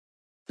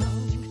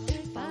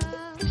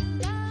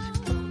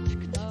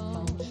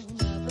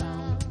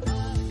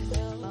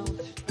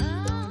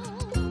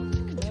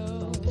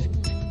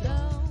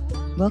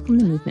Welcome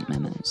to Movement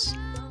Memos,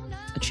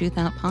 a Truth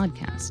Out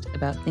podcast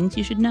about things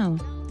you should know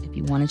if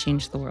you want to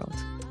change the world.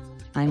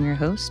 I'm your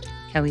host,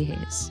 Kelly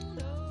Hayes.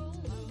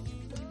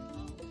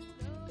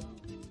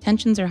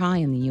 Tensions are high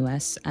in the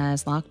U.S.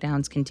 as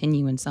lockdowns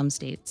continue in some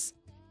states,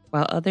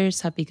 while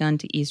others have begun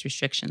to ease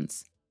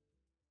restrictions.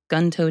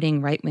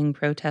 Gun-toting right-wing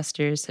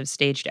protesters have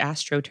staged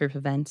AstroTurf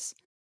events,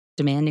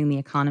 demanding the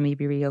economy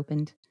be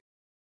reopened,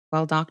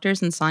 while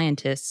doctors and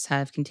scientists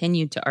have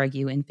continued to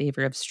argue in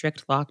favor of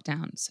strict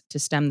lockdowns to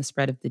stem the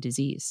spread of the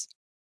disease.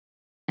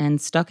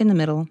 And stuck in the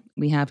middle,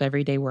 we have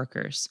everyday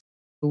workers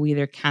who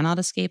either cannot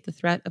escape the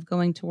threat of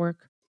going to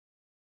work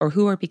or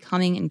who are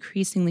becoming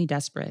increasingly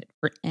desperate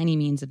for any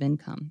means of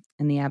income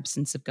in the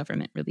absence of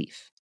government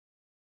relief.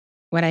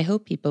 What I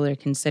hope people are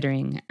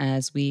considering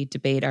as we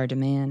debate our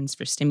demands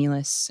for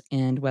stimulus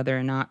and whether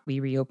or not we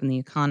reopen the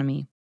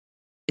economy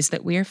is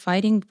that we are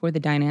fighting for the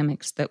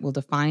dynamics that will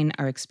define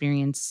our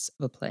experience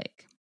of a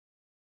plague.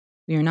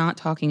 We are not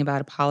talking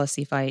about a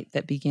policy fight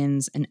that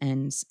begins and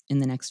ends in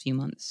the next few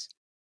months.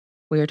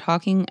 We are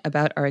talking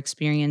about our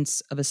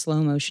experience of a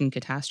slow motion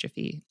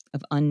catastrophe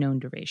of unknown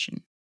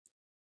duration.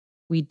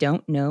 We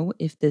don't know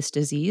if this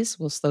disease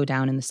will slow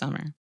down in the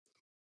summer.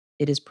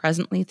 It is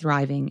presently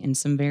thriving in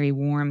some very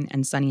warm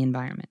and sunny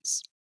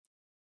environments.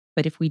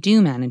 But if we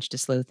do manage to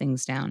slow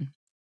things down,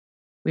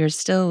 we are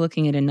still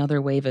looking at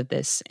another wave of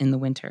this in the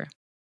winter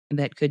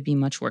that could be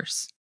much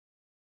worse.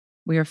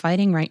 We are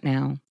fighting right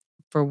now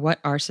for what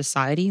our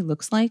society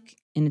looks like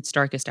in its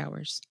darkest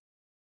hours.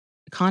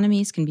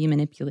 Economies can be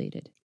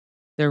manipulated.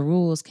 Their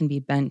rules can be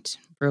bent,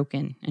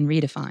 broken, and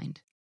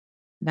redefined.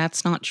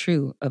 That's not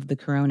true of the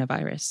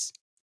coronavirus.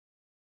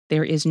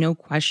 There is no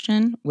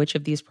question which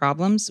of these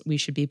problems we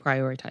should be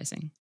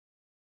prioritizing.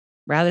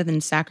 Rather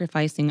than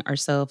sacrificing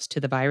ourselves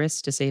to the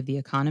virus to save the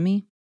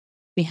economy,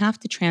 we have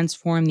to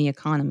transform the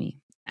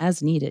economy,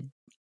 as needed,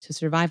 to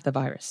survive the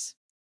virus.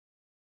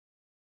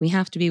 We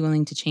have to be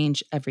willing to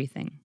change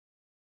everything.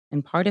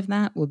 And part of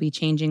that will be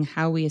changing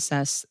how we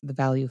assess the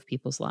value of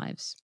people's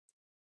lives.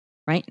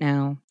 Right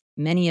now,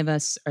 many of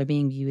us are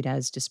being viewed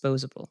as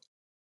disposable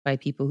by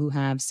people who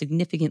have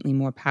significantly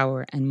more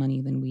power and money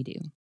than we do.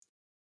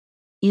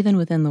 Even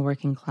within the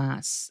working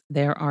class,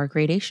 there are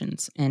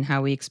gradations in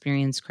how we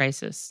experience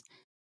crisis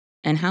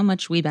and how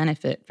much we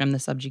benefit from the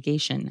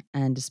subjugation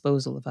and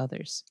disposal of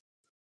others.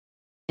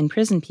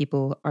 Imprisoned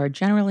people are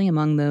generally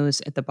among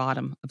those at the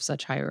bottom of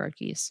such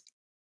hierarchies.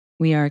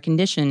 We are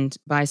conditioned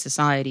by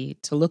society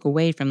to look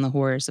away from the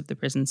horrors of the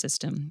prison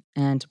system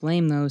and to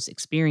blame those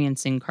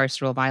experiencing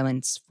carceral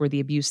violence for the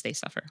abuse they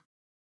suffer.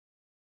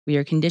 We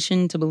are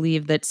conditioned to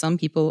believe that some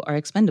people are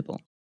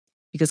expendable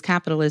because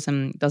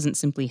capitalism doesn't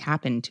simply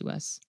happen to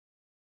us.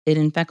 It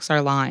infects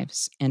our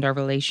lives and our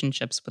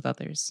relationships with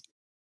others.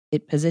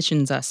 It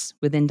positions us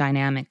within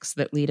dynamics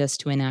that lead us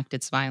to enact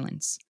its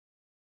violence,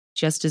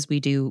 just as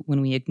we do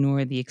when we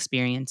ignore the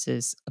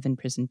experiences of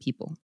imprisoned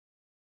people.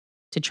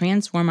 To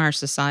transform our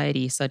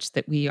society such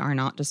that we are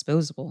not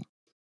disposable,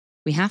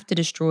 we have to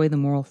destroy the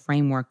moral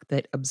framework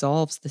that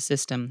absolves the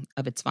system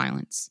of its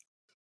violence.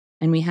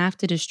 And we have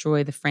to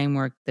destroy the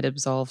framework that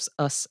absolves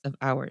us of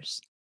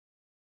ours.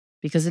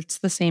 Because it's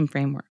the same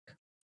framework.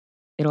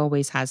 It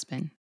always has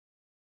been.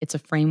 It's a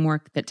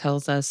framework that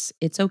tells us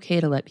it's okay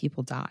to let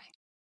people die,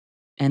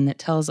 and that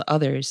tells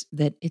others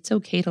that it's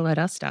okay to let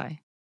us die.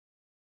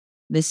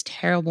 This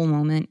terrible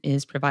moment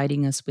is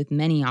providing us with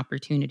many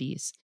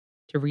opportunities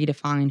to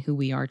redefine who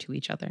we are to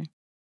each other.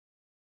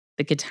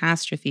 The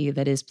catastrophe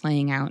that is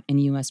playing out in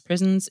U.S.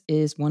 prisons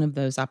is one of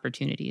those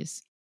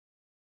opportunities.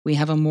 We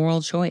have a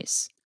moral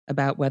choice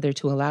about whether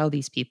to allow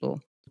these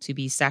people to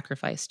be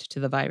sacrificed to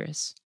the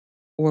virus,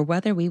 or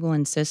whether we will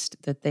insist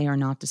that they are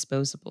not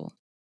disposable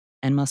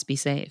and must be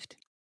saved.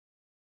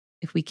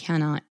 If we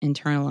cannot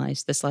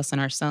internalize this lesson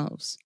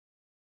ourselves,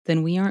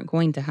 then we aren't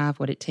going to have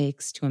what it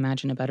takes to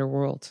imagine a better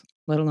world,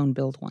 let alone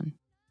build one.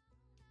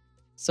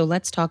 So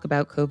let's talk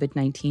about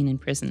COVID-19 in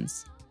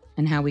prisons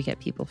and how we get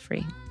people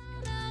free.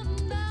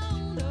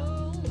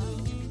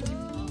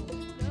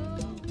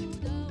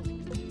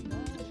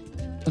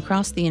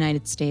 Across the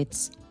United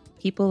States,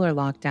 people are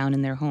locked down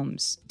in their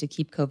homes to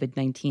keep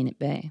COVID-19 at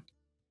bay.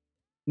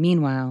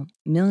 Meanwhile,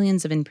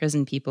 millions of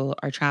imprisoned people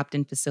are trapped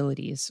in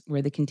facilities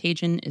where the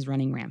contagion is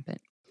running rampant,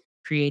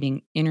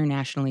 creating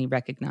internationally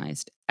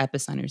recognized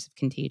epicenters of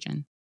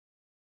contagion.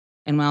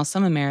 And while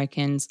some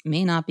Americans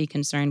may not be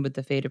concerned with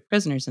the fate of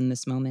prisoners in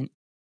this moment,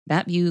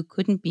 that view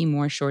couldn't be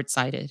more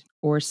short-sighted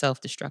or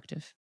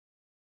self-destructive.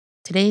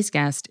 Today's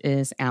guest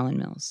is Alan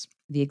Mills,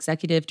 the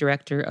executive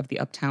director of the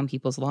Uptown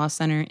People's Law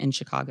Center in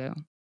Chicago.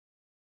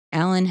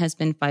 Alan has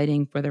been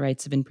fighting for the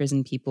rights of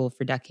imprisoned people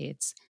for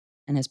decades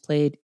and has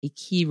played a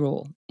key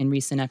role in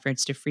recent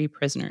efforts to free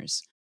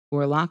prisoners who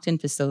are locked in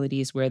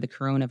facilities where the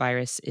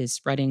coronavirus is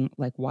spreading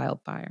like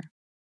wildfire.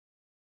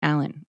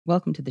 Alan,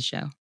 welcome to the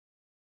show.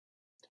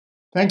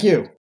 Thank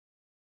you.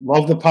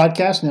 Love the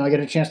podcast. Now I get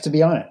a chance to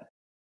be on it.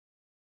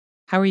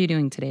 How are you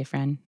doing today,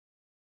 friend?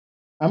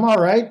 I'm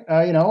all right.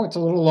 It's a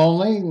little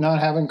lonely not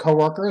having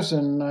coworkers,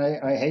 and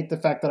I hate the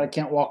fact that I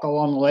can't walk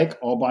along the lake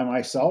all by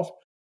myself.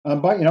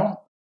 But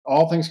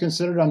All things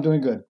considered, I'm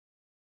doing good.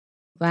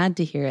 Glad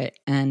to hear it,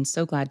 and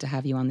so glad to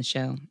have you on the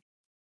show.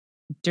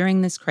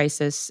 During this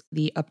crisis,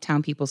 the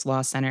Uptown People's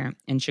Law Center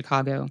in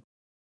Chicago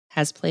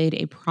has played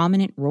a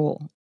prominent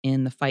role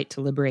in the fight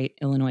to liberate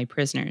Illinois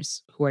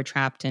prisoners who are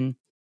trapped in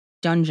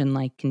dungeon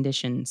like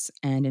conditions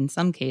and, in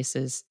some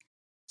cases,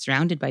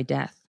 surrounded by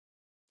death.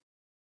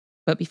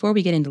 But before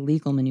we get into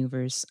legal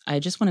maneuvers, I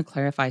just want to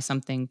clarify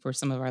something for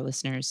some of our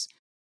listeners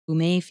who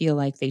may feel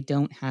like they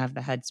don't have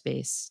the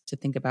headspace to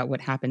think about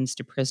what happens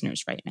to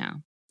prisoners right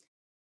now.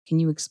 Can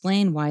you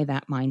explain why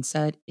that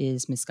mindset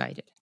is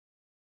misguided?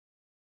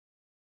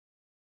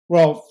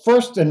 Well,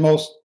 first and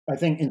most, I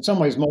think, in some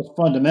ways, most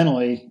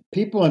fundamentally,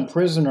 people in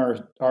prison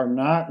are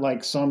not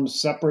like some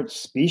separate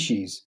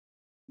species.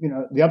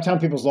 The Uptown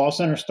People's Law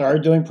Center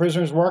started doing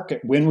prisoners work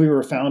when we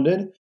were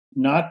founded,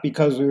 not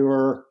because we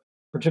were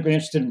particularly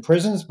interested in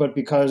prisons, but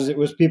because it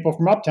was people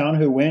from Uptown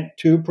who went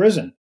to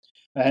prison,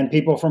 and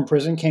people from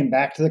prison came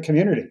back to the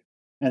community.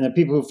 And the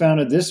people who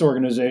founded this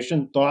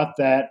organization thought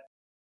that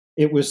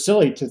it was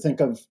silly to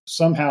think of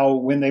somehow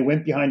when they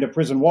went behind a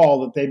prison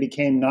wall that they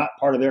became not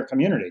part of their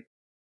community.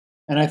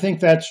 And I think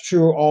that's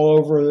true all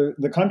over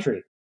the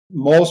country.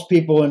 Most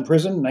people in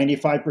prison,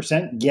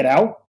 95%, get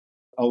out.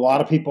 A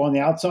lot of people on the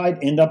outside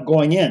end up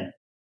going in.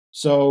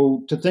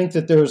 So to think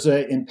that there's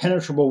an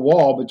impenetrable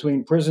wall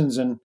between prisons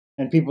and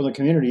people in the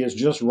community is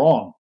just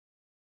wrong.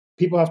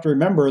 People have to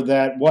remember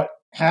that what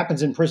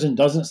happens in prison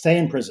doesn't stay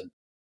in prison.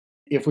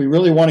 If we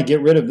really want to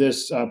get rid of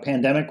this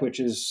pandemic, which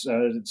is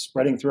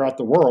spreading throughout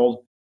the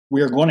world,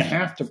 we are going to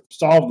have to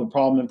solve the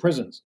problem in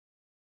prisons.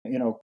 You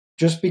know,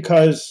 just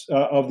because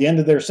of the end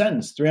of their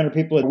sentence, 300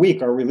 people a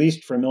week are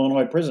released from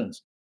Illinois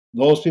prisons.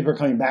 Those people are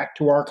coming back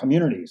to our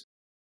communities.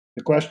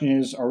 The question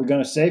is, are we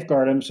going to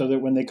safeguard them so that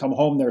when they come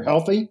home, they're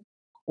healthy?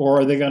 Or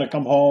are they going to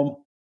come home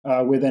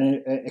with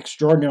an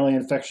extraordinarily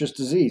infectious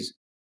disease?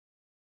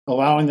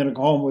 Allowing them to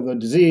go home with a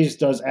disease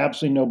does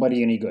absolutely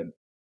nobody any good.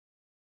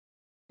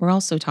 We're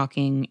also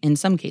talking, in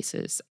some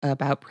cases,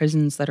 about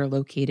prisons that are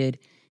located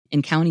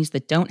in counties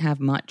that don't have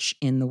much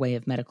in the way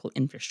of medical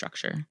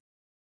infrastructure.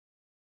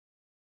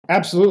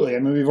 Absolutely. I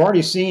mean, we've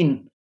already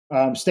seen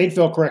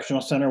Stateville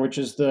Correctional Center, which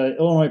is the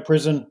Illinois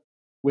prison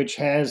which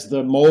has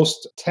the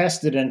most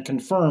tested and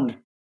confirmed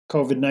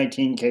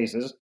COVID-19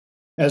 cases,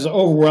 has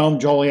overwhelmed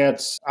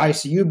Joliet's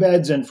ICU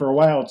beds and for a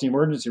while its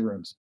emergency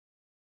rooms.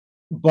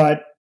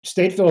 But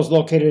Stateville is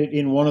located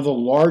in one of the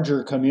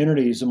larger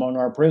communities among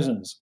our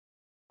prisons.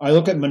 I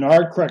look at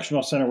Menard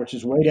Correctional Center, which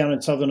is way down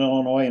in southern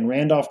Illinois in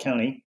Randolph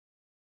County.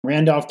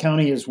 Randolph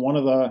County is one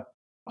of the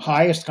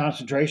highest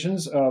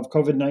concentrations of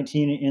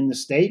COVID-19 in the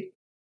state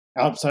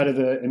outside of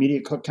the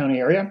immediate Cook County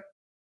area.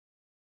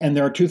 And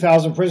there are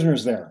 2,000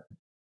 prisoners there.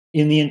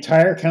 In the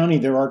entire county,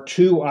 there are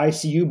 2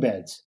 ICU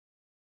beds.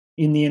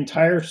 In the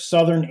entire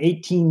southern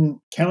 18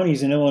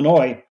 counties in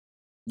Illinois,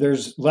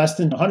 there's less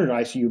than 100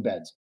 ICU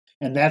beds.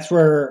 And that's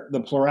where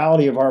the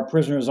plurality of our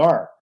prisoners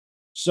are.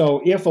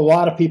 So if a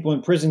lot of people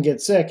in prison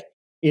get sick,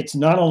 it's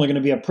not only going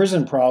to be a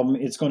prison problem,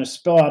 it's going to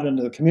spill out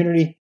into the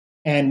community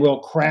and will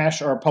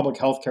crash our public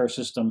health care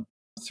system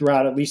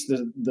throughout at least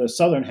the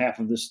southern half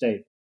of the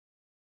state.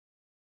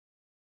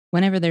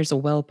 Whenever there's a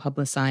well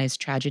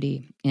publicized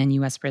tragedy in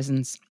U.S.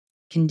 prisons,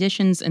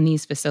 conditions in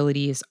these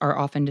facilities are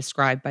often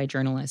described by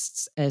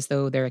journalists as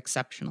though they're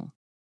exceptional.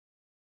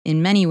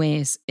 In many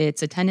ways,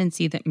 it's a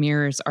tendency that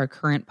mirrors our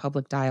current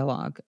public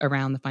dialogue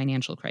around the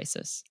financial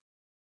crisis.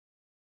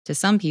 To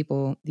some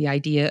people, the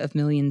idea of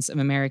millions of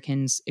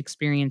Americans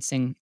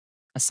experiencing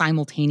a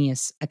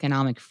simultaneous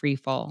economic free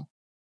fall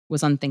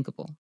was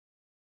unthinkable.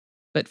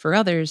 But for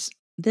others,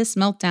 this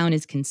meltdown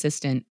is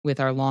consistent with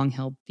our long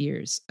held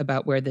fears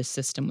about where this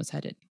system was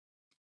headed.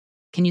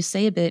 Can you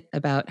say a bit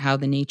about how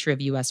the nature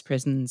of US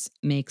prisons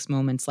makes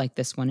moments like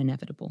this one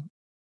inevitable?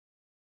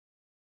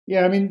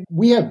 Yeah, I mean,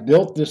 we have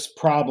built this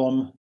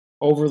problem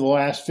over the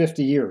last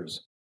 50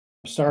 years,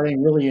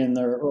 starting really in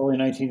the early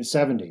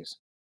 1970s.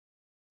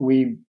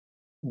 We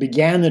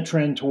began the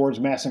trend towards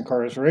mass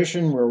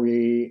incarceration, where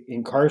we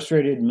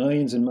incarcerated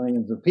millions and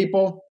millions of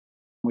people.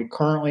 We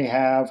currently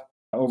have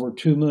over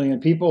 2 million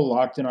people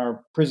locked in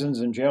our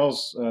prisons and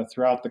jails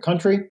throughout the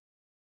country.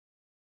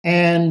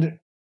 And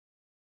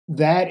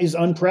that is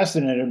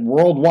unprecedented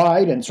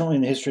worldwide and certainly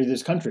in the history of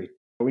this country.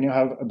 We now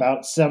have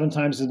about 7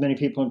 times as many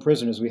people in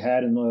prison as we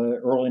had in the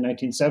early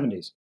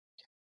 1970s.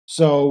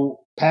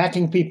 So,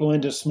 packing people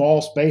into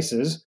small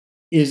spaces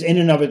is in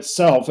and of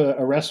itself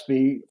a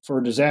recipe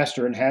for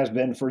disaster and has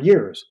been for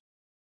years.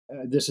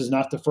 This is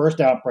not the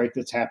first outbreak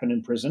that's happened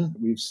in prison.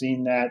 We've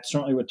seen that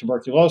certainly with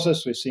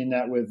tuberculosis. We've seen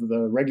that with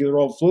the regular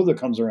old flu that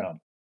comes around.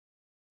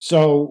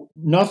 So,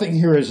 nothing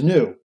here is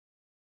new.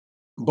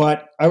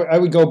 But I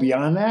would go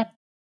beyond that.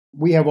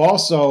 We have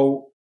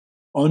also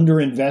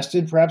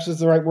underinvested, perhaps is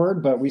the right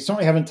word, but we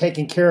certainly haven't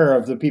taken care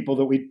of the people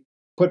that we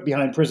put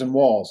behind prison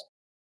walls.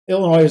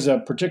 Illinois is a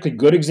particularly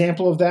good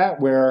example of that,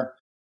 where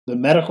the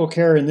medical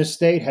care in this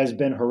state has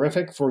been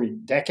horrific for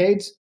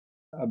decades.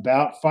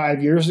 About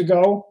 5 years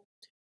ago,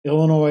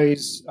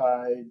 Illinois'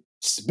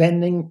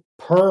 spending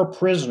per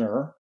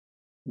prisoner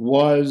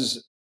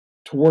was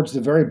towards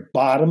the very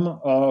bottom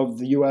of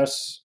the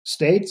US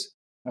states.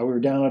 We were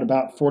down at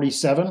about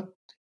 47.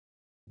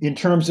 In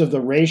terms of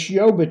the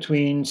ratio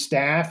between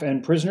staff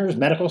and prisoners,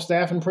 medical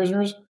staff and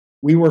prisoners,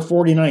 we were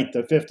 49th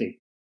of 50.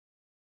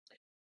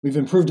 We've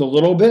improved a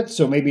little bit,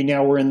 so maybe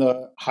now we're in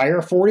the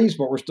higher 40s,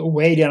 but we're still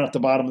way down at the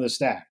bottom of the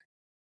stack.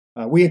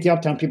 We at the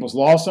Uptown People's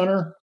Law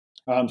Center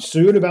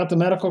sued about the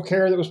medical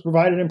care that was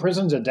provided in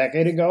prisons a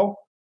decade ago,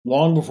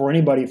 long before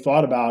anybody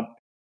thought about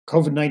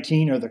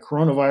COVID-19 or the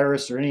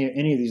coronavirus or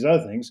any of these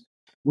other things.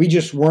 We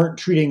just weren't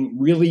treating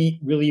really,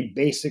 really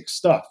basic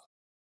stuff.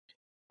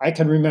 I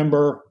can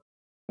remember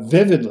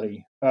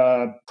vividly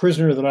a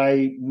prisoner that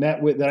I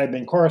met with, that I'd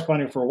been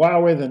corresponding for a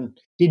while with, and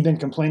he'd been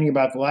complaining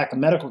about the lack of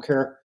medical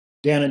care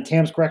down in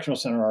Tams Correctional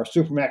Center, our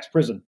Supermax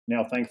prison,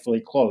 now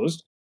thankfully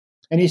closed.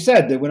 And he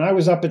said that when I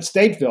was up at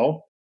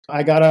Stateville,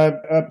 I got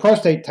a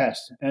prostate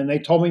test, and they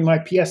told me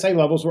my PSA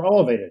levels were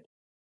elevated.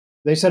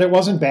 They said it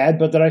wasn't bad,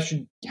 but that I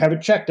should have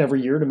it checked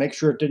every year to make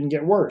sure it didn't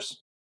get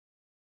worse.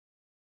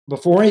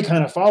 Before any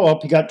kind of follow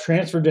up, he got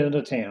transferred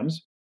into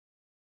Tams,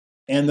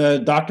 and the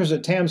doctors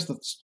at Tams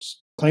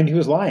claimed he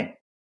was lying.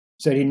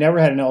 Said he never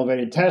had an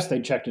elevated test.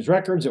 They checked his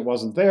records, it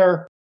wasn't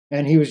there,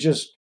 and he was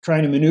just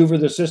trying to maneuver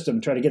the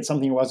system, try to get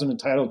something he wasn't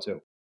entitled to,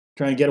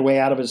 trying to get away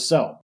out of his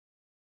cell.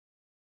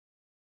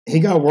 He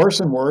got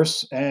worse and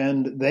worse,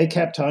 and they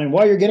kept telling him,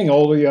 well, you're getting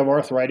older, you have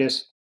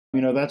arthritis,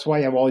 that's why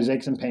you have all these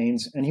aches and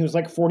pains. And he was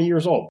like 40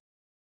 years old.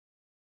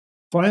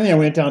 Finally, I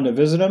went down to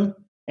visit him,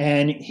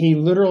 and he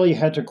literally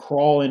had to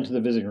crawl into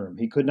the visiting room.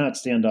 He could not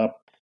stand up.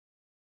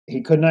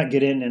 He could not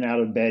get in and out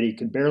of bed. He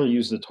could barely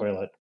use the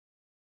toilet.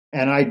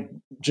 And I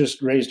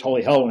just raised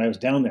holy hell when I was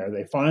down there.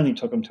 They finally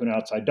took him to an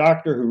outside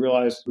doctor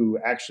who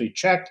actually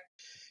checked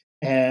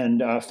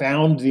and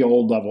found the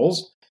old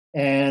levels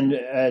and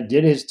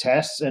did his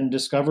tests and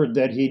discovered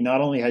that he not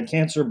only had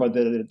cancer, but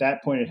that at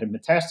that point it had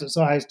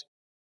metastasized.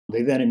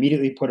 They then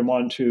immediately put him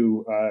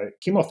onto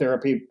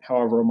chemotherapy.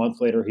 However, a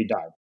month later, he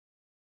died.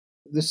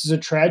 This is a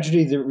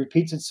tragedy that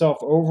repeats itself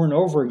over and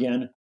over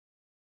again,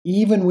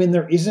 even when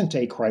there isn't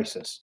a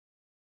crisis.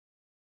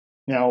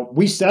 Now,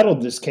 we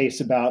settled this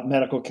case about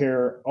medical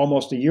care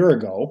almost a year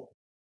ago,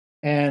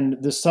 and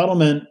the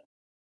settlement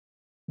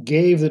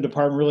gave the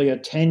department really a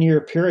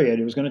 10-year period.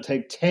 It was going to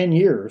take 10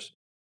 years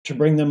to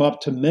bring them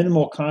up to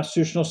minimal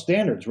constitutional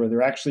standards where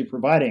they're actually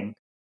providing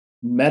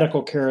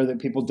medical care that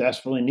people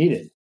desperately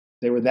needed.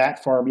 They were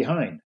that far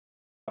behind.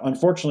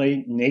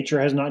 Unfortunately, nature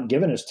has not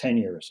given us 10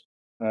 years.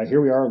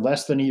 Here we are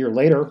less than a year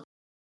later,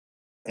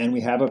 and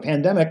we have a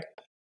pandemic,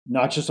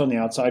 not just on the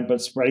outside,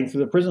 but spreading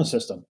through the prison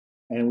system.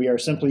 And we are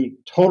simply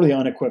totally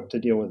unequipped to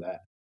deal with that.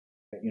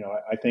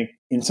 I think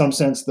in some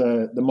sense,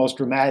 the most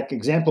dramatic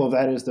example of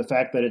that is the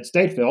fact that at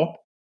Stateville,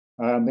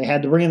 they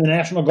had to bring in the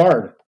National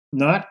Guard,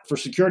 not for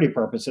security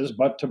purposes,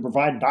 but to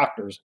provide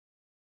doctors.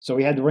 So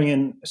we had to bring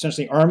in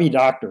essentially Army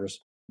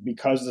doctors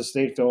because the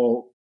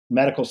Stateville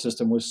medical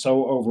system was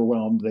so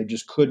overwhelmed. They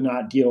just could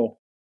not deal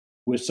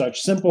with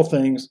such simple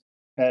things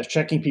as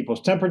checking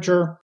people's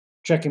temperature,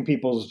 checking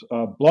people's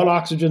blood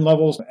oxygen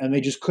levels, and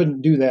they just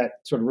couldn't do that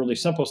sort of really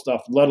simple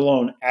stuff, let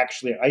alone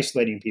actually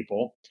isolating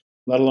people,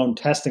 let alone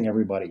testing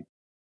everybody.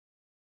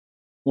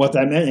 What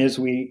that meant is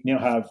we now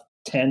have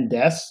 10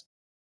 deaths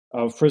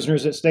of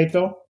prisoners at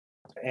Stateville,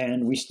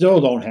 and we still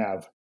don't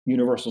have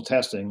universal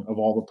testing of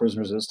all the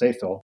prisoners at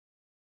Stateville.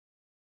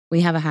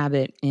 We have a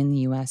habit in the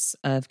US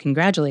of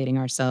congratulating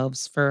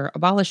ourselves for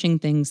abolishing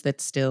things that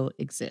still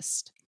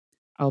exist,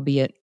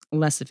 albeit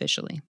less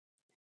officially.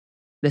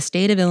 The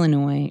state of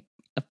Illinois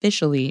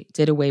officially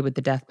did away with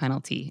the death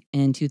penalty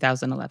in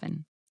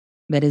 2011.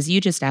 But as you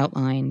just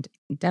outlined,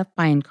 death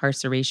by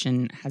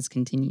incarceration has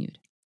continued.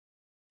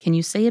 Can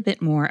you say a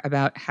bit more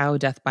about how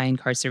death by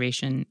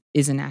incarceration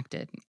is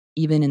enacted,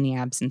 even in the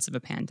absence of a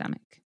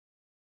pandemic?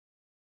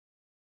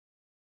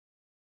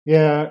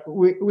 Yeah,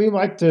 we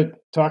like to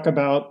talk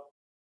about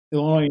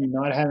Illinois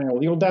not having a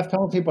legal death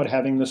penalty, but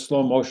having the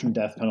slow motion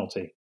death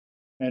penalty.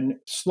 And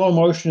slow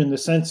motion in the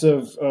sense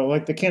of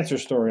like the cancer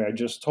story I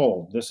just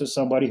told. This is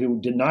somebody who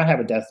did not have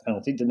a death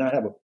penalty, did not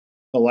have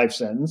a life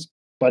sentence,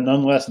 but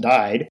nonetheless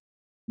died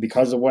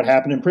because of what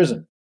happened in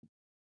prison.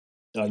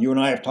 You and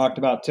I have talked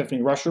about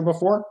Tiffany Rusher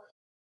before.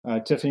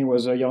 Tiffany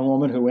was a young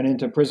woman who went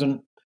into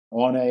prison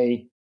on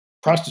a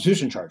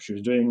prostitution charge. She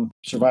was doing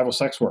survival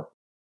sex work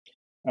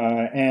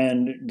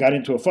and got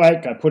into a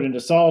fight, got put into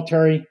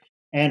solitary,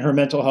 and her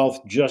mental health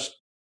just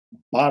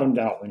bottomed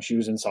out when she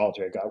was in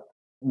solitary. It got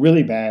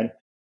really bad,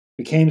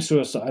 became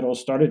suicidal,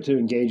 started to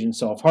engage in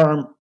self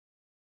harm.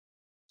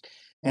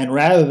 And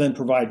rather than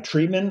provide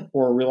treatment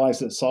or realize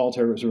that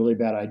solitary was a really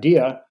bad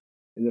idea,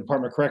 the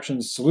Department of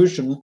Corrections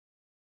solution,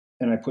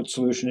 and I put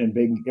solution in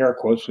big air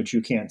quotes, which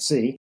you can't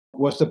see,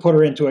 was to put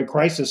her into a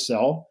crisis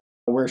cell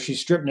where she's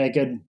stripped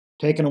naked,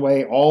 taken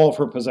away all of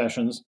her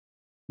possessions,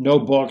 no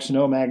books,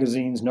 no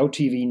magazines, no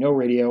TV, no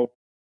radio,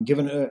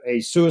 given a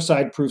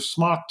suicide proof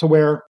smock to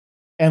wear,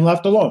 and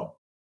left alone.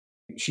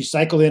 She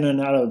cycled in and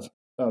out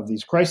of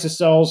these crisis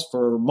cells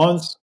for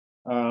months,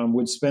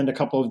 would spend a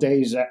couple of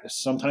days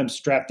sometimes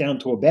strapped down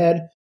to a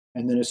bed.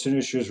 And then as soon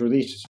as she was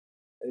released,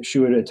 she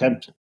would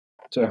attempt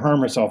to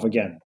harm herself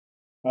again.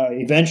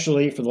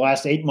 Eventually, for the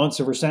last 8 months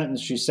of her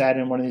sentence, she sat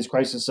in one of these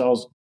crisis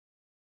cells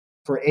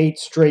for 8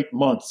 straight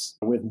months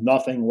with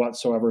nothing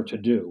whatsoever to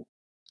do,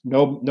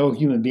 no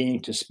human being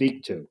to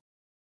speak to.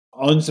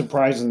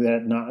 Unsurprisingly, that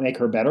did not make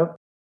her better,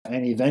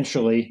 and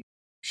eventually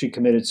she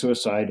committed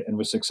suicide and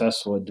was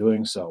successful at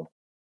doing so.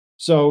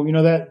 So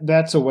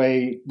that's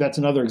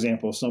another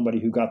example of somebody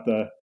who got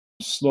the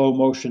slow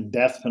motion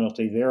death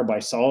penalty there by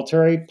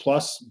solitary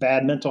plus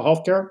bad mental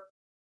health care.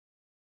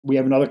 We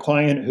have another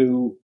client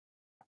who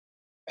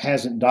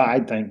hasn't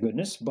died, thank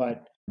goodness,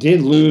 but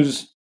did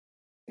lose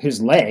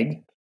his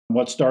leg.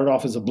 What started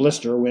off as a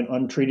blister went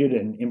untreated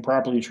and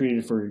improperly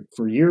treated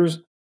for years,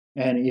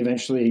 and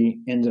eventually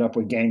ended up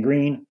with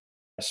gangrene,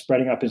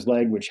 spreading up his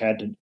leg, which had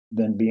to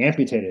then be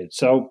amputated.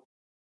 So,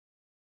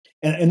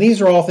 and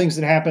these are all things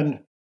that happened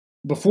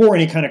before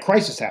any kind of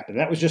crisis happened.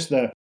 That was just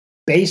the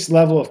base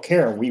level of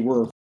care we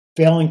were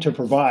failing to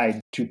provide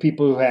to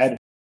people who had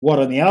what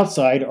on the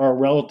outside are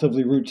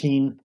relatively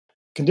routine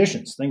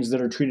conditions, things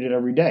that are treated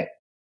every day.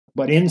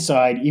 But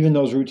inside, even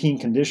those routine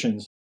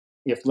conditions,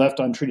 if left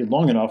untreated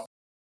long enough,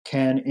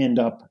 can end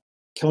up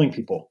killing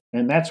people.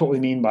 And that's what we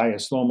mean by a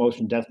slow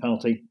motion death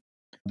penalty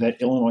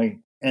that Illinois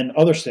and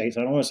other states,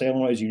 I don't want to say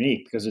Illinois is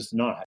unique because it's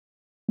not,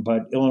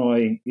 but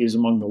Illinois is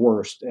among the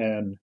worst.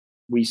 And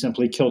we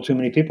simply kill too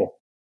many people.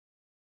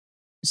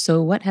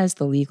 So, what has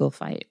the legal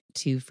fight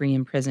to free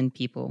imprisoned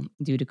people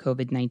due to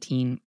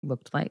COVID-19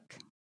 looked like?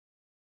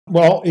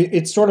 Well,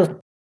 it's sort of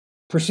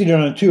proceeded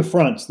on two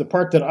fronts. The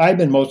part that I've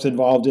been most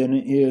involved in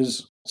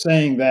is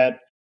saying that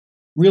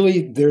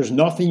really there's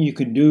nothing you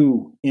can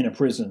do in a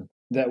prison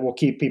that will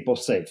keep people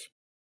safe.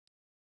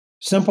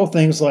 Simple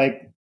things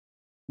like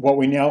what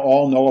we now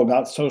all know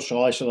about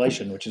social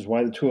isolation, which is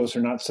why the two of us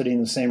are not sitting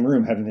in the same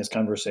room having this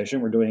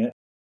conversation. We're doing it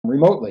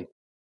remotely.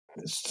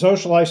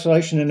 Social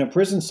isolation in a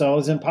prison cell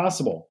is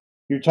impossible.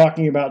 You're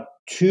talking about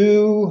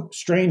two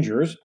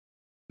strangers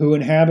who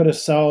inhabit a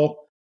cell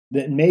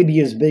that may be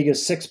as big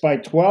as 6 by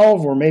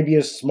 12 or maybe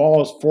as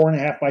small as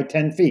 4.5 by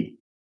 10 feet.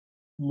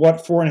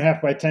 What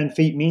 4.5 by 10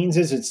 feet means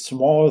is it's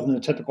smaller than the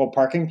typical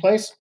parking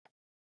place.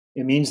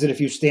 It means that if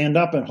you stand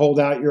up and hold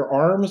out your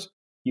arms,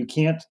 you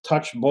can't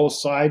touch both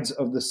sides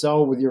of the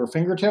cell with your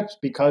fingertips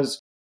because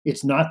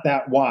it's not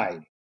that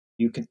wide.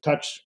 You can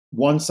touch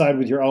one side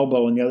with your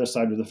elbow and the other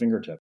side with a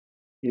fingertip.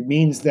 It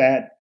means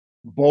that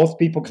both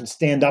people can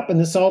stand up in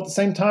the cell at the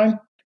same time,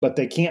 but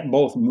they can't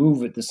both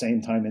move at the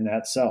same time in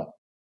that cell.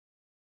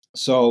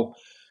 So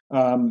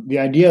the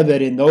idea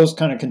that in those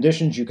kind of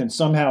conditions you can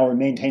somehow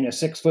maintain a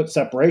 6 foot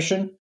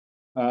separation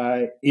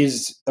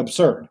is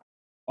absurd.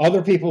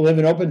 Other people live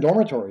in open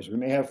dormitories. We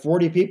may have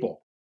 40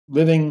 people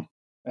living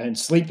and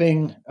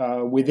sleeping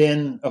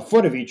within a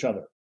foot of each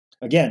other.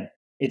 Again,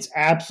 it's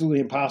absolutely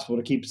impossible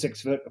to keep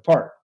 6 foot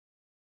apart.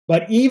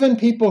 But even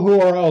people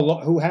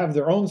who have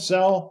their own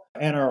cell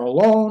and are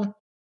alone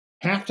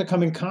have to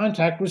come in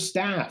contact with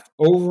staff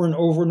over and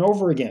over and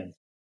over again.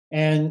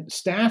 And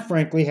staff,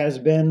 frankly, has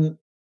been,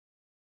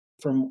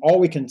 from all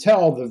we can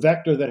tell, the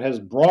vector that has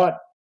brought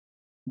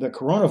the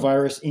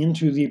coronavirus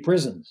into the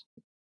prisons.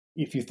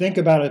 If you think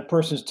about a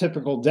person's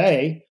typical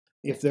day,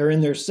 if they're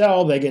in their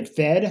cell, they get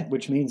fed,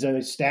 which means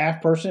a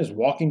staff person is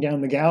walking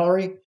down the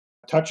gallery,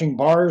 touching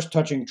bars,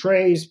 touching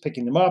trays,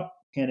 picking them up,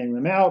 handing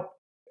them out.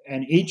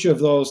 And each of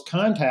those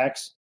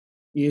contacts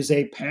is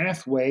a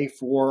pathway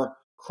for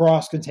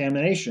cross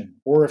contamination.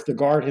 Or if the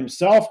guard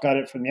himself got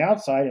it from the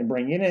outside and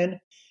bringing it in,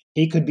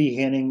 he could be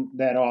handing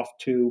that off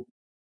to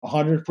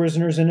 100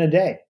 prisoners in a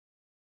day.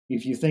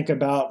 If you think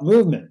about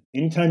movement,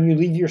 anytime you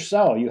leave your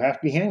cell, you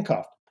have to be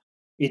handcuffed.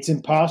 It's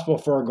impossible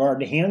for a guard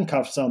to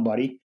handcuff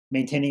somebody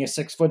maintaining a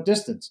 6 foot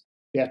distance.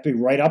 They have to be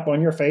right up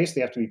on your face.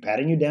 They have to be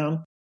patting you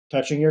down,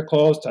 touching your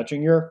clothes,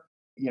 touching your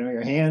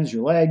hands,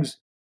 your legs,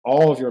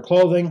 all of your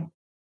clothing.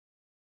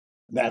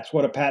 That's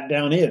what a pat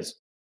down is.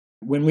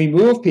 When we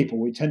move people,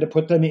 we tend to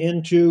put them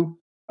into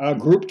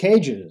group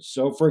cages.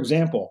 So, for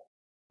example,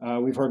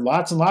 we've heard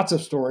lots and lots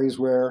of stories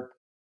where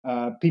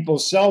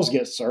people's cells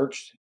get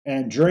searched.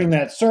 And during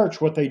that search,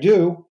 what they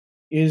do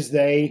is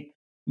they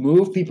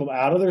move people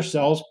out of their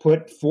cells,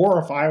 put 4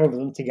 or 5 of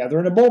them together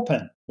in a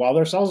bullpen while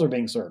their cells are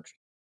being searched.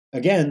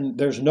 Again,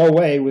 there's no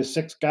way with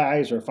 6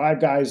 guys or 5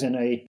 guys in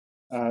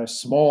a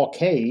small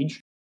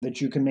cage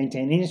that you can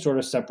maintain any sort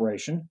of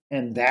separation.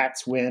 And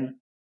that's when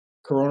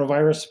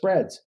coronavirus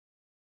spreads.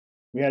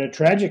 We had a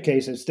tragic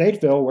case at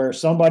Stateville where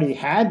somebody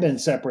had been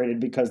separated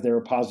because they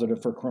were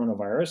positive for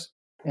coronavirus.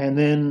 And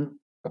then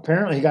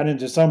apparently he got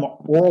into some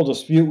oral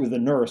dispute with the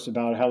nurse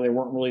about how they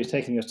weren't really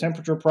taking his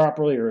temperature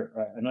properly,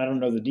 and I don't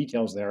know the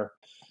details there.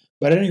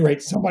 But at any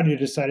rate, somebody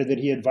decided that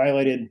he had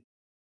violated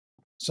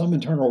some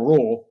internal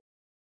rule.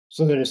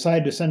 So they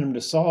decided to send him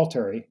to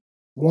solitary,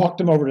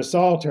 walked him over to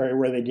solitary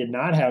where they did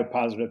not have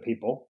positive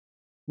people.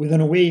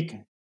 Within a week,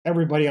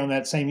 everybody on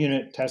that same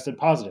unit tested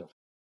positive.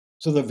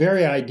 So the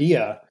very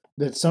idea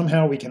that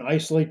somehow we can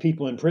isolate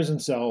people in prison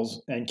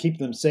cells and keep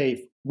them safe,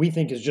 we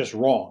think is just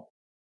wrong.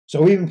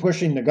 So we've been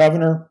pushing the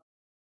governor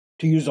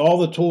to use all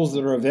the tools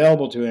that are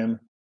available to him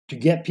to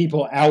get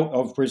people out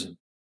of prison.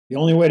 The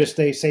only way to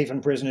stay safe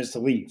in prison is to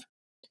leave.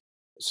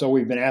 So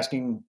we've been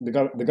asking, the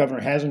governor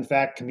has in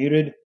fact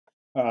commuted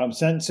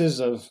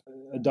sentences of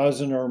a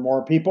dozen or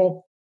more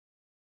people.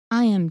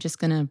 I am just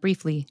going to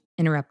briefly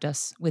interrupt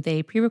us with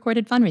a pre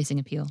recorded fundraising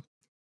appeal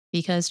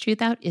because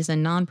Truth Out is a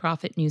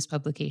nonprofit news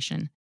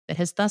publication that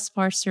has thus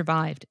far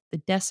survived the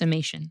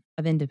decimation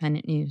of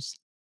independent news.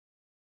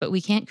 But we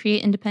can't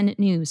create independent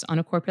news on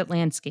a corporate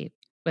landscape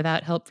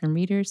without help from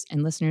readers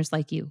and listeners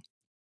like you.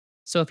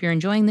 So if you're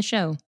enjoying the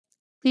show,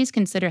 please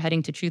consider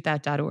heading to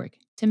truthout.org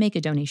to make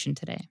a donation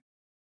today.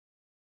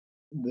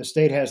 The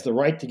state has the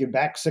right to give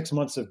back 6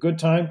 months of good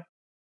time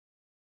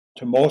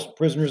to most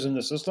prisoners in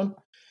the system,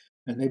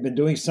 and they've been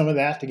doing some of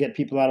that to get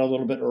people out a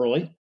little bit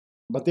early.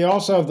 But they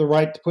also have the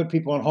right to put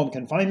people on home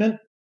confinement.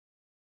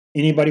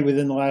 Anybody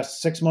within the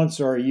last 6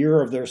 months or a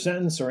year of their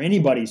sentence, or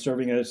anybody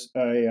serving as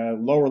a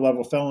lower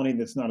level felony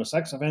that's not a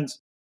sex offense,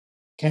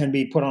 can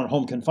be put on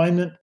home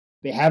confinement.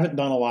 They haven't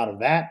done a lot of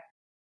that.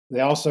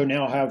 They also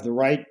now have the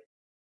right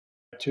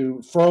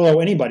to furlough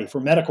anybody for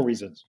medical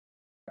reasons.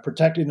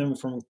 Protecting them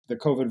from the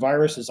COVID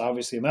virus is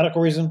obviously a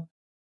medical reason.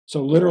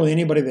 So, literally,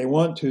 anybody they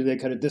want to, they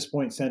could at this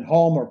point send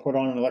home or put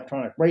on an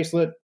electronic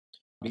bracelet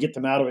to get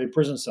them out of a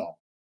prison cell.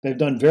 They've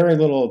done very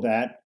little of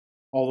that,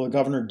 although the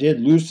governor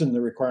did loosen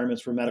the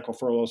requirements for medical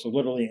furlough. So,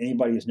 literally,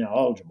 anybody is now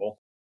eligible,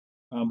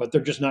 but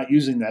they're just not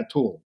using that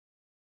tool.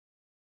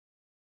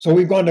 So,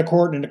 we've gone to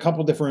court in a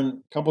couple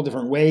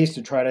different ways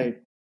to try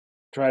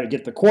to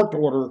get the court to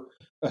order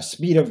a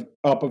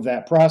up of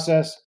that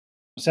process.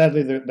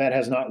 Sadly, that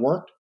has not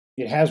worked.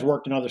 It has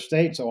worked in other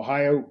states.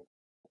 Ohio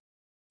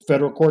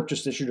federal court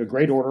just issued a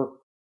great order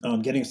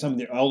getting some of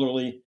the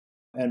elderly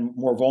and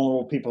more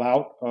vulnerable people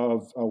out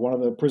of one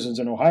of the prisons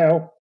in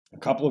Ohio. A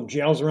couple of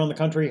jails around the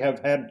country have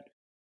had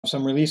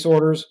some release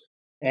orders,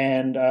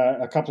 and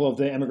a couple of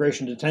the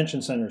immigration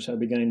detention centers are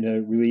beginning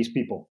to release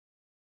people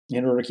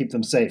in order to keep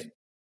them safe.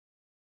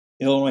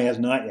 Illinois has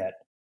not yet.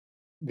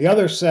 The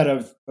other set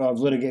of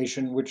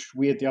litigation, which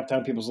we at the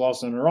Uptown People's Law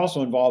Center are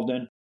also involved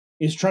in,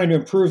 is trying to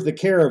improve the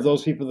care of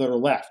those people that are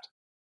left.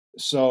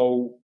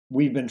 So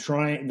we've been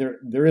trying.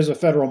 There is a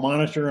federal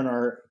monitor in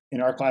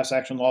our class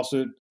action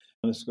lawsuit.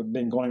 This has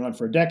been going on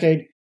for a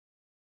decade,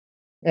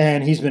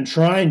 and he's been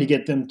trying to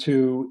get them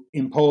to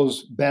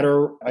impose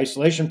better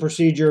isolation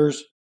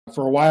procedures.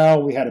 For a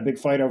while, we had a big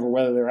fight over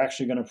whether they're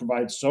actually going to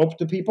provide soap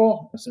to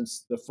people,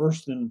 since the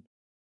first and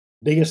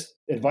biggest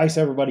advice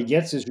everybody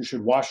gets is you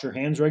should wash your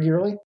hands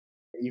regularly.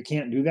 You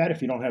can't do that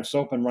if you don't have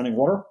soap and running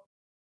water.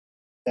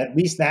 At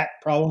least that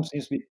problem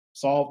seems to be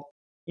solved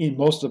in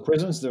most of the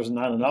prisons. There's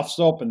not enough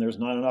soap and there's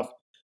not enough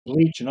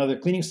bleach and other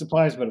cleaning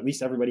supplies, but at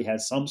least everybody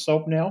has some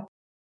soap now.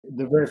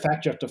 The very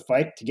fact you have to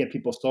fight to get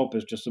people soap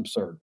is just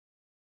absurd.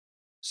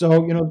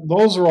 So,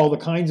 those are all the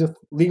kinds of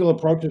legal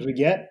approaches we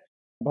get.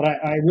 But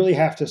I really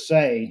have to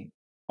say,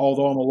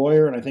 although I'm a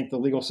lawyer and I think the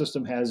legal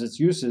system has its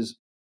uses,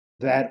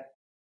 that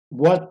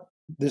what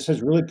this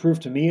has really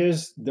proved to me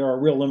is there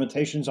are real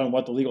limitations on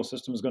what the legal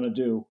system is going to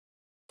do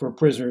for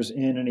prisoners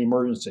in an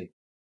emergency.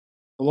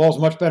 The law is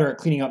much better at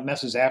cleaning up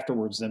messes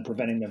afterwards than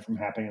preventing them from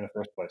happening in the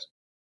first place.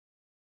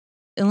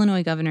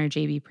 Illinois Governor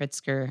J.B.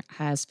 Pritzker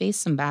has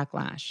faced some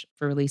backlash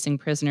for releasing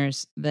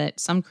prisoners that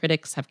some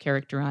critics have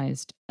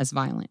characterized as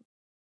violent.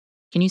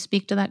 Can you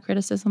speak to that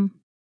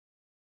criticism?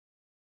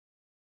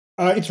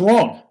 It's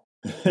wrong.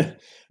 The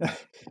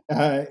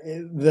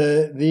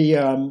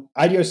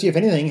IDOC, if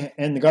anything,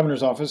 and the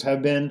governor's office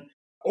have been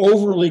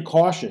overly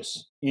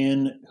cautious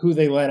in who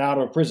they let out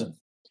of prison.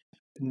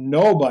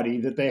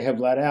 Nobody that they have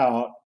let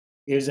out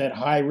is at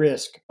high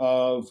risk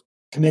of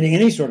committing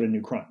any sort of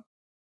new crime,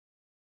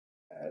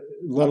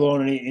 let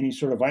alone any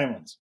sort of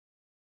violence.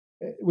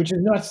 Which is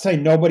not to say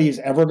nobody is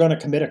ever going to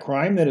commit a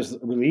crime that is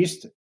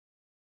released.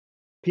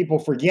 People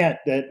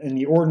forget that in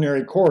the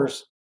ordinary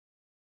course,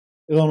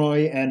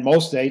 Illinois and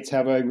most states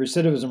have a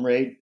recidivism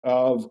rate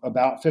of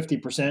about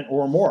 50%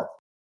 or more.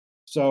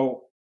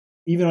 So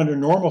even under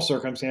normal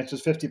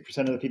circumstances, 50%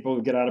 of the people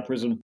who get out of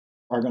prison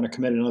are going to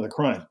commit another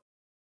crime.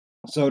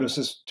 So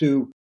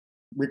to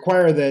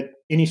require that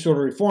any sort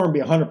of reform be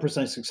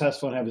 100%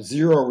 successful and have a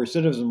zero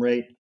recidivism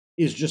rate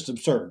is just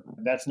absurd.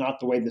 That's not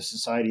the way the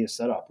society is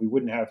set up. We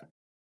wouldn't have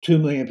 2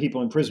 million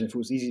people in prison if it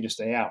was easy to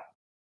stay out.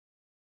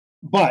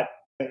 But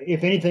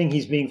if anything,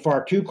 he's being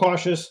far too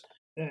cautious.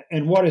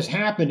 And what has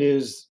happened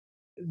is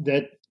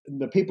that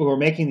the people who are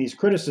making these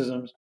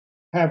criticisms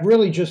have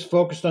really just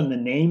focused on the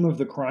name of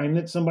the crime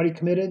that somebody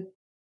committed.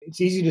 It's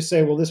easy to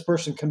say, well, this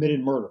person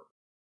committed murder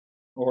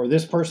or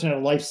this person had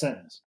a life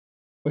sentence.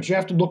 But you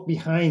have to look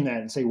behind that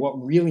and say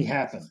what really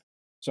happened.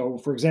 So,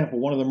 for example,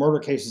 one of the murder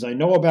cases I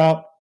know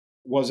about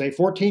was a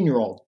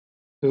 14-year-old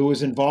who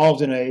was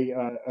involved in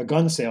a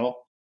gun sale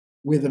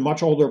with a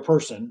much older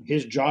person.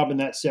 His job in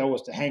that sale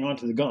was to hang on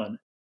to the gun.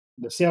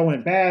 The sale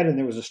went bad and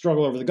there was a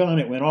struggle over the gun.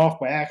 It went off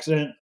by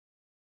accident.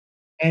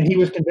 And he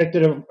was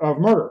convicted of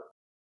murder.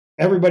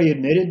 Everybody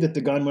admitted that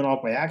the gun went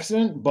off by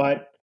accident,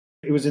 but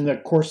it was in the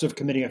course of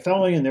committing a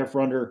felony, and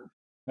therefore, under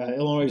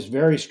Illinois'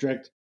 very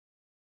strict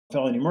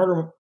felony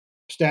murder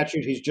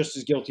statute, he's just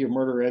as guilty of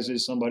murder as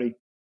is somebody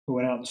who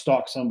went out and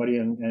stalked somebody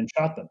and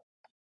shot them.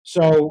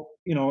 So,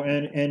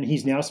 and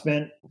he's now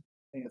spent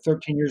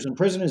 13 years in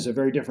prison, is a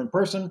very different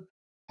person,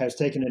 has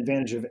taken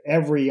advantage of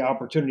every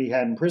opportunity he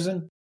had in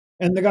prison,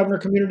 and the governor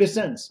commuted his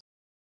sentence,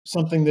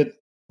 something that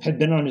had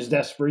been on his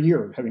desk for a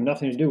year, having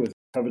nothing to do with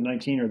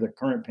COVID-19 or the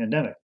current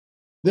pandemic.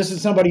 This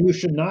is somebody who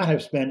should not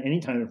have spent any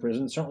time in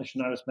prison, certainly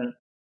should not have spent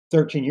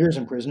 13 years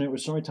in prison. It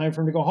was certainly time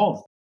for him to go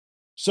home.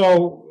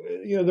 So,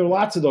 there are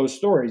lots of those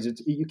stories.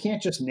 You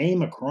can't just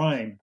name a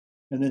crime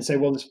and then say,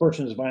 well, this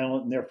person is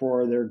violent and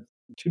therefore they're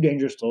too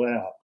dangerous to let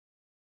out.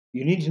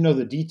 You need to know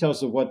the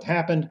details of what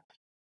happened.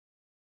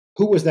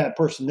 Who was that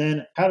person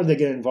then? How did they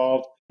get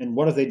involved? And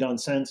what have they done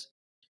since?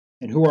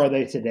 And who are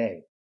they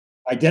today?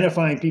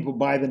 Identifying people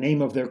by the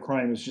name of their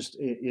crime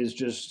is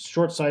just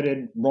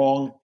short-sighted,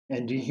 wrong,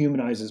 and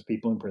dehumanizes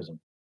people in prison.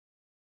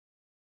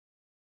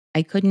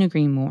 I couldn't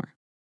agree more.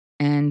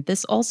 And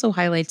this also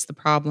highlights the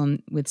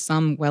problem with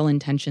some well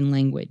intentioned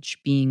language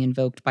being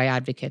invoked by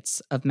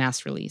advocates of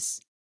mass release.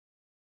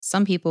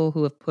 Some people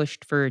who have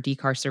pushed for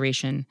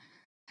decarceration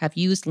have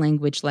used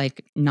language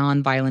like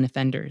nonviolent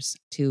offenders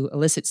to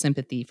elicit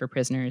sympathy for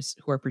prisoners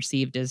who are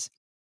perceived as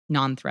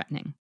non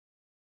threatening.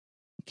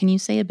 Can you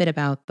say a bit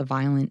about the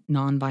violent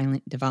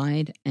nonviolent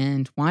divide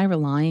and why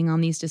relying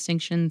on these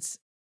distinctions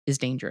is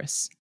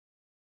dangerous?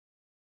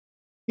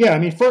 Yeah, I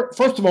mean,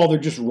 first of all, they're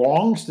just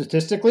wrong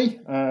statistically.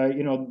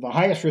 The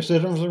highest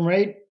recidivism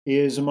rate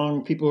is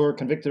among people who are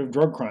convicted of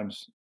drug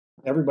crimes.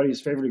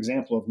 Everybody's favorite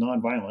example of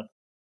nonviolent,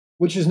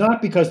 which is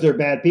not because they're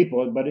bad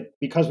people, but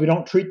because we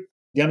don't treat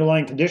the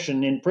underlying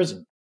condition in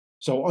prison.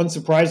 So,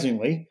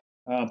 unsurprisingly,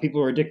 people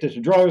who are addicted to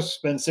drugs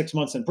spend 6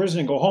 months in prison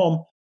and go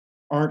home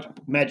aren't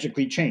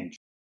magically changed.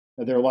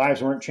 Their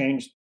lives weren't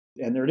changed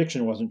and their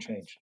addiction wasn't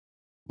changed.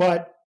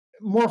 But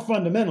more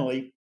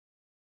fundamentally,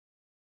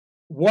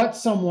 what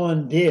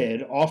someone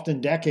did,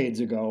 often decades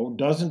ago,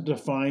 doesn't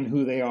define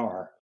who they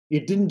are.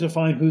 It didn't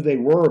define who they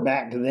were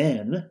back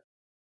then,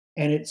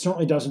 and it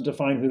certainly doesn't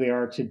define who they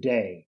are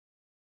today.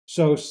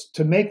 So,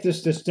 to make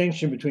this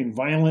distinction between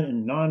violent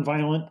and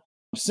nonviolent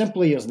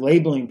simply is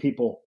labeling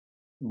people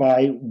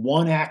by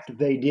one act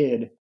they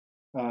did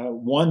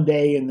one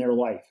day in their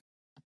life.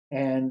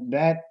 And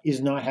that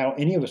is not how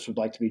any of us would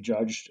like to be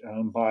judged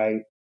by,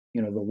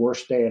 the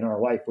worst day in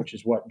our life, which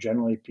is what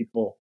generally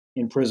people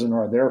in prison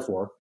are there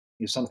for,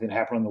 is something that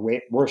happened on the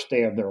worst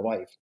day of their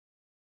life.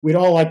 We'd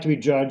all like to be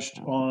judged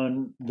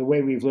on the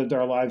way we've lived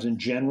our lives in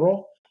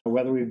general,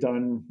 whether we've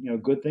done,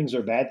 good things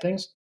or bad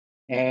things.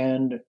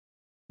 And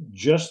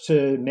just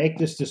to make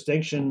this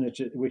distinction,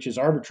 which is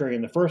arbitrary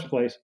in the first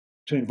place,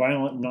 between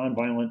violent and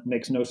nonviolent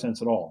makes no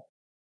sense at all.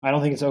 I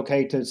don't think it's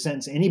okay to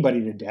sentence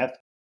anybody to death,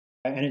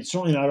 and it's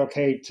certainly not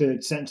okay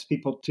to sentence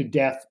people to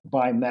death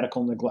by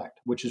medical neglect,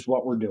 which is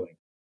what we're doing.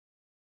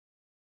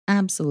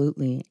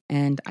 Absolutely.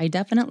 And I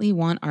definitely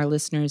want our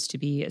listeners to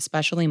be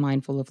especially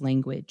mindful of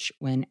language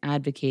when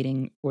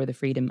advocating for the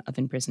freedom of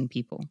imprisoned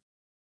people.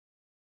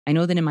 I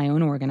know that in my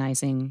own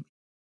organizing,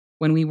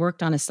 when we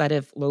worked on a set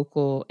of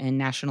local and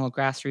national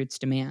grassroots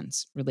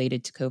demands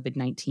related to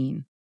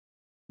COVID-19,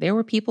 there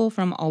were people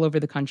from all over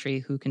the country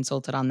who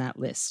consulted on that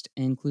list,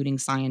 including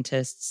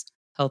scientists,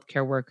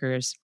 healthcare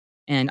workers,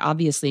 and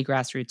obviously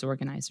grassroots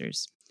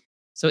organizers.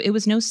 So it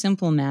was no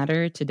simple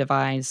matter to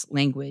devise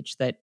language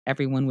that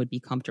everyone would be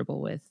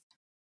comfortable with.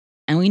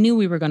 And we knew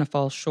we were going to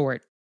fall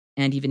short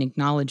and even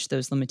acknowledge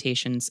those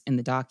limitations in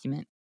the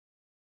document.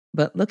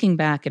 But looking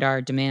back at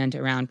our demand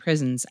around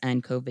prisons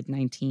and COVID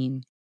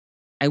 19,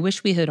 I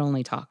wish we had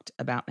only talked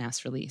about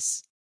mass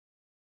release.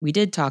 We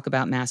did talk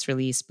about mass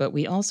release, but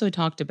we also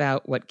talked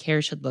about what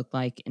care should look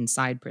like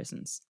inside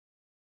prisons.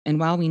 And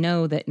while we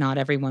know that not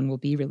everyone will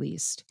be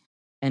released,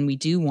 and we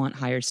do want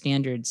higher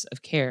standards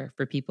of care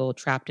for people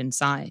trapped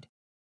inside,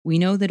 we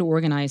know that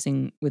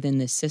organizing within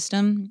this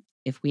system,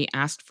 if we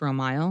asked for a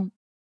mile,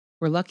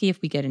 we're lucky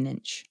if we get an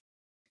inch.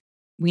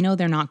 We know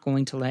they're not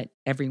going to let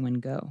everyone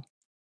go.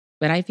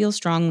 But I feel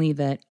strongly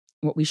that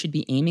what we should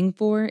be aiming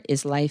for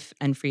is life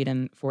and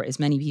freedom for as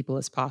many people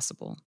as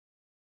possible,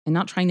 and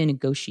not trying to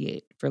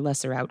negotiate for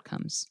lesser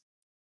outcomes.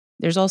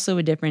 There's also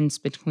a difference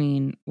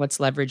between what's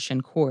leveraged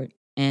in court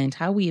and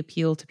how we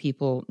appeal to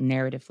people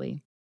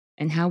narratively,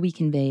 and how we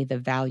convey the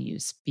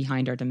values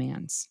behind our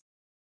demands.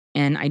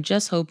 And I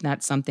just hope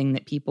that's something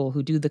that people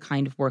who do the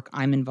kind of work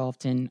I'm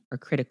involved in are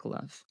critical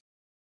of,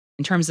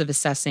 in terms of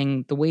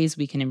assessing the ways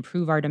we can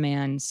improve our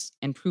demands,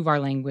 improve our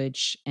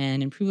language,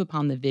 and improve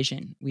upon the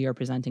vision we are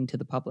presenting to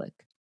the public.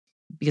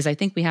 Because I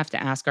think we have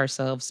to ask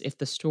ourselves if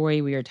the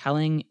story we are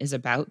telling is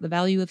about the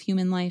value of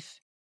human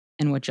life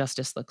and what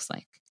justice looks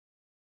like.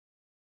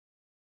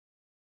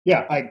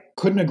 Yeah, I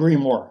couldn't agree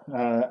more.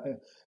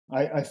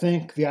 I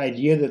think the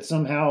idea that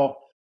somehow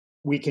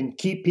we can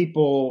keep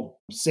people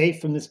safe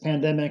from this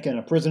pandemic in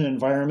a prison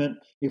environment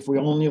if we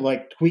only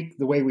tweak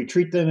the way we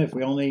treat them, if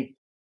we only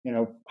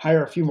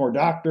hire a few more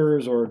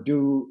doctors or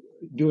do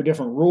a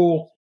different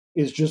rule,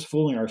 is just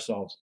fooling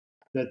ourselves.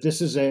 That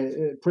this is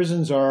a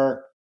prisons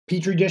are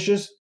petri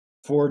dishes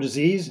for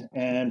disease,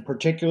 and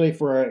particularly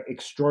for an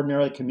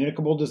extraordinarily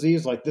communicable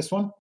disease like this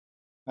one.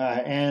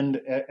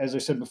 And as I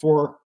said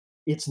before,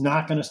 It's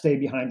not going to stay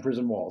behind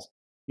prison walls.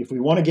 If we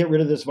want to get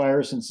rid of this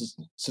virus in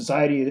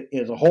society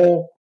as a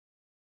whole,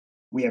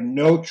 we have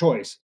no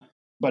choice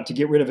but to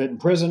get rid of it in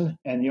prison.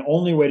 And the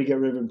only way to get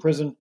rid of it in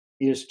prison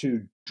is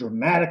to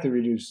dramatically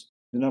reduce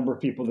the number of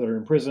people that are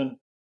in prison.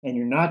 And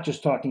you're not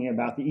just talking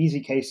about the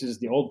easy cases,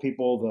 the old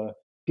people, the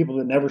people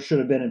that never should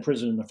have been in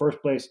prison in the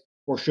first place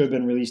or should have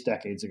been released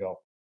decades ago.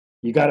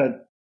 You got to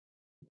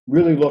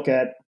really look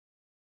at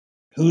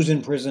who's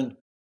in prison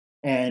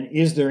and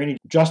is there any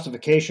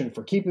justification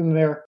for keeping them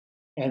there?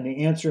 And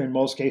the answer in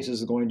most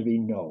cases is going to be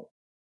no.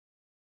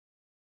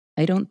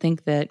 I don't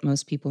think that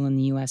most people in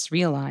the US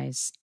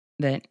realize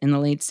that in the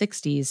late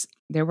 60s,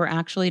 there were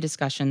actually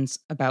discussions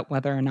about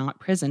whether or not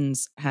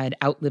prisons had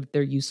outlived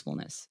their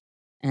usefulness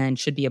and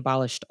should be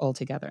abolished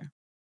altogether.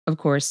 Of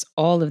course,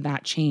 all of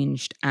that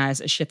changed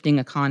as a shifting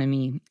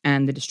economy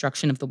and the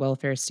destruction of the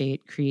welfare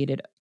state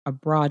created a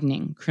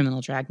broadening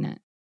criminal dragnet.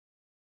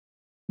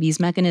 These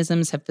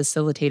mechanisms have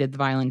facilitated the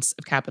violence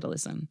of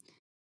capitalism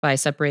by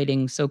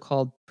separating so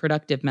called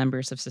productive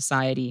members of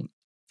society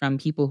from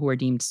people who are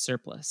deemed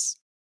surplus.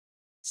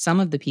 Some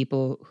of the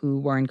people who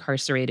were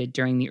incarcerated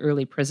during the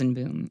early prison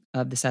boom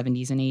of the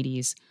 70s and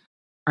 80s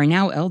are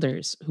now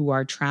elders who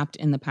are trapped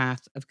in the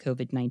path of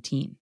COVID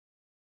 19.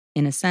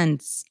 In a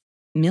sense,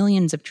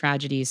 millions of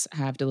tragedies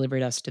have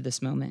delivered us to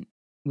this moment,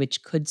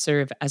 which could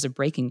serve as a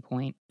breaking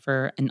point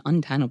for an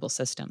untenable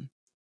system.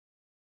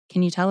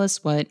 Can you tell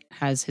us what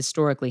has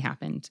historically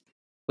happened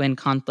when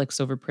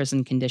conflicts over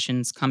prison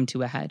conditions come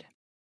to a head,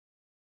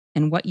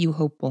 and what you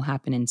hope will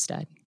happen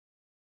instead?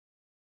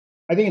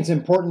 I think it's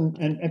important,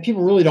 and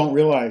people really don't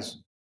realize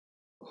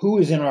who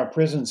is in our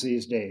prisons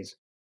these days.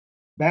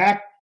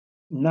 Back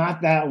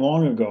not that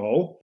long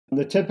ago,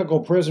 the typical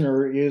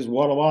prisoner is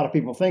what a lot of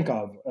people think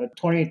of a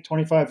 20,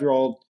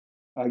 25-year-old,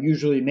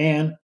 usually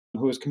man,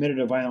 who has committed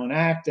a violent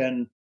act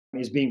and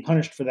is being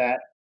punished for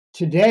that.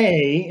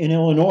 Today, in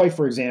Illinois,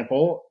 for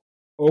example,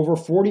 over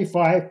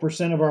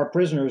 45% of our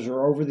prisoners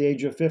are over the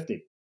age of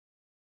 50.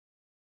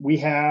 We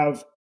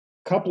have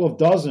a couple of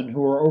dozen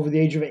who are over the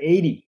age of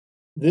 80.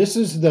 This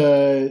is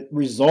the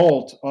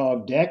result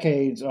of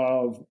decades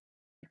of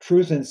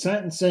truth in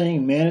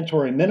sentencing,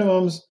 mandatory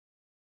minimums,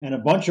 and a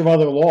bunch of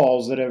other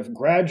laws that have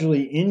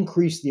gradually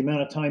increased the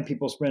amount of time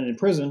people spend in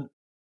prison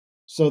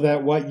so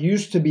that what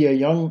used to be a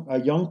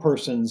young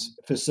person's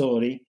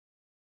facility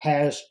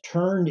has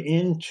turned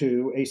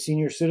into a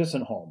senior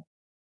citizen home.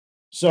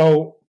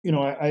 So,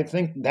 I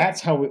think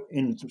that's how,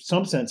 in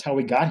some sense, how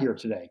we got here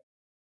today.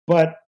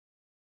 But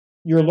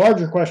your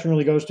larger question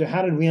really goes to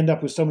how did we end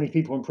up with so many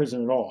people in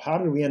prison at all? How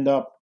did we end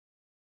up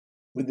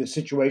with this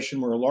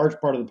situation where a large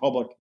part of the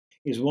public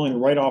is willing to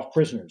write off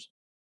prisoners?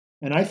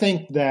 And I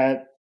think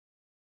that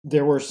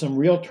there were some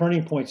real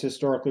turning points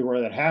historically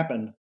where that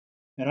happened.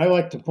 And I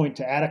like to point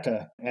to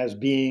Attica as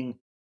being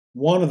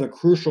one of the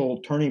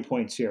crucial turning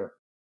points here.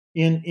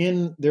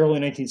 In the early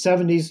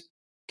 1970s,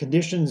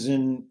 conditions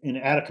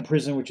in Attica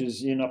prison, which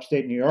is in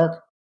upstate New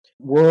York,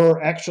 were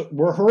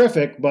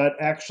horrific, but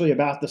actually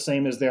about the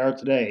same as they are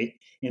today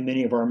in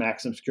many of our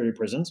maximum security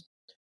prisons.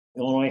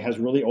 Illinois has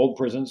really old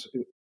prisons.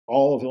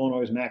 All of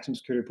Illinois' maximum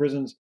security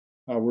prisons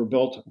were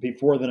built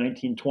before the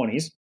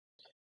 1920s.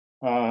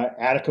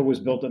 Attica was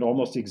built at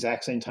almost the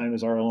exact same time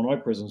as our Illinois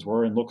prisons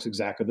were and looks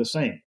exactly the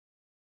same.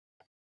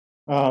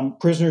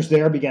 Prisoners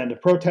there began to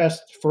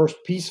protest first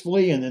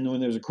peacefully, and then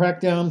when there was a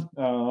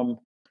crackdown,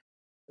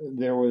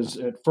 there was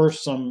at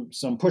first some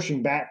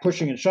pushing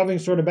and shoving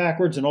sort of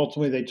backwards, and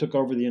ultimately they took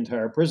over the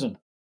entire prison.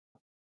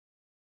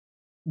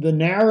 The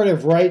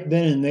narrative right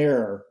then and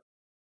there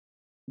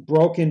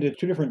broke into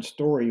two different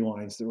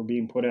storylines that were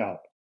being put out.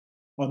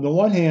 On the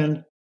one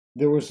hand,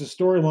 there was the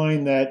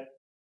storyline that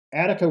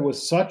Attica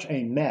was such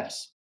a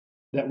mess,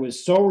 that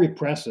was so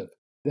repressive,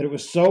 that it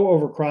was so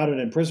overcrowded,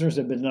 and prisoners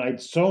had been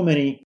denied so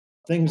many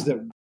things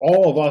that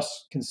all of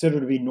us consider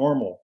to be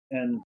normal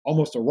and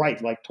almost a right,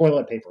 like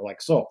toilet paper,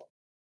 like soap,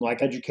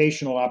 like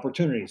educational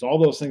opportunities.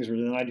 All those things were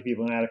denied to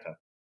people in Attica.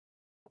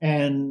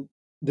 And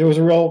there was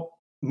a real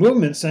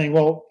movement saying,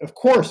 well, of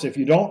course, if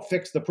you don't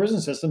fix the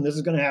prison system, this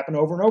is going to happen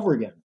over and over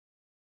again.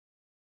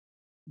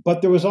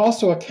 But there was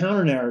also a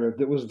counter narrative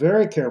that was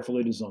very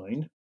carefully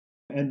designed.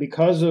 And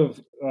because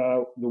of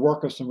the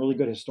work of some really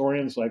good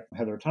historians like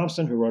Heather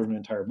Thompson, who wrote an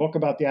entire book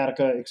about the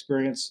Attica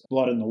experience,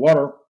 Blood in the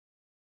Water,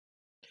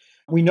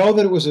 we know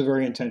that it was a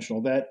very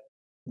intentional, that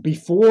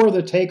before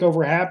the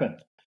takeover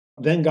happened,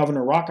 then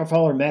Governor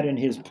Rockefeller met in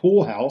his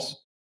pool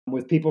house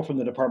with people from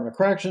the Department of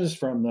Corrections,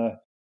 from the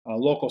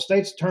local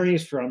state's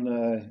attorneys, from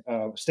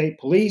the state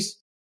police,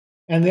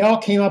 and they all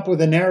came up with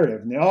a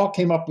narrative. And they all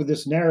came up with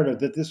this narrative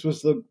that this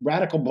was the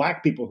radical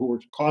black people who were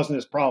causing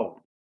this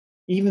problem.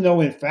 Even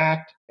though, in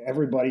fact,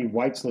 everybody,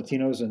 whites,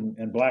 Latinos,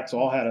 and blacks,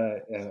 all had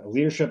a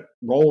leadership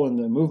role in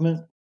the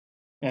movement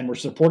and were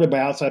supported by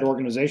outside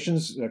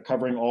organizations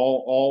covering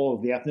all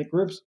of the ethnic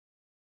groups.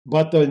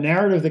 But the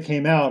narrative that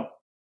came out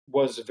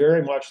was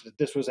very much that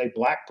this was a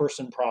black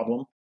person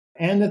problem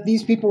and that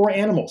these people were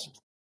animals.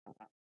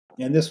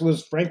 And this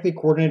was frankly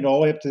coordinated all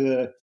the way up to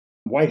the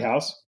White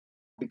House.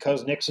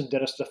 because Nixon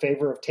did us the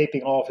favor of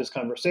taping all of his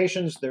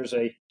conversations. There's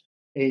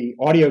a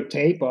audio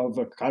tape of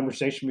a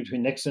conversation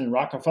between Nixon and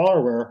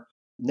Rockefeller where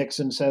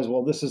Nixon says,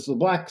 "Well, this is the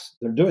blacks.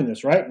 They're doing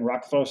this, right?" And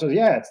Rockefeller says,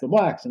 "Yeah, it's the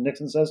blacks." And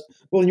Nixon says,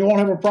 "Well, then you won't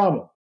have a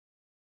problem."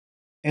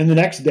 And the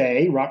next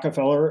day,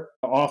 Rockefeller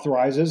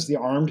authorizes the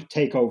armed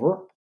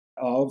takeover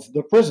of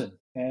the prison.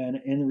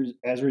 And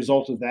as a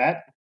result of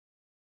that,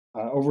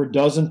 over a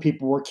dozen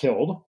people were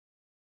killed.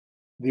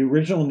 The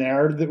original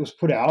narrative that was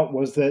put out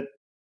was that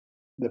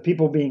the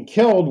people being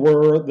killed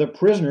were the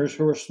prisoners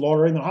who were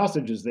slaughtering the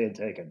hostages they had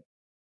taken.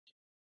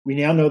 We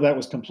now know that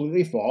was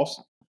completely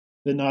false,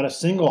 that not a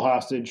single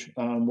hostage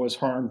was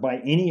harmed by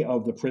any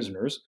of the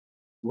prisoners.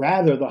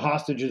 Rather, the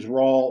hostages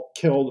were all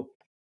killed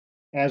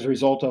as a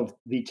result of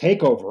the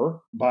takeover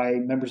by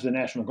members of the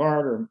National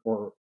Guard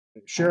or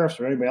sheriffs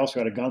or anybody else who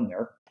had a gun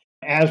there,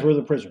 as were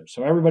the prisoners.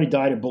 So everybody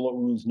died of bullet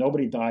wounds.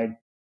 Nobody died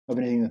of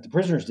anything that the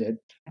prisoners did.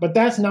 But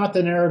that's not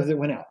the narrative that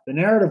went out. The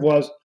narrative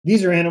was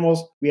these are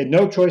animals. We had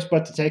no choice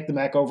but to take them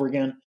back over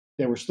again.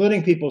 They were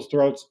slitting people's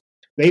throats.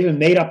 They even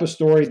made up a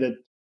story that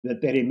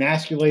they'd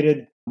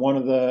emasculated one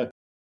of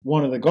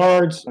the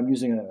guards. I'm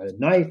using a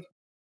knife,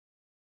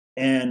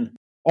 and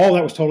all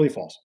that was totally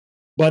false.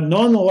 But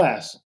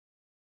nonetheless,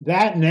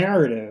 that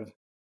narrative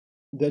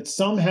that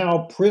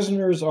somehow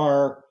prisoners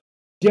are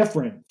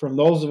different from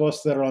those of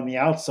us that are on the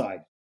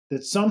outside,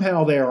 that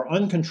somehow they are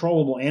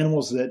uncontrollable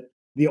animals, that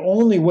the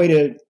only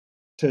way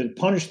to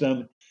punish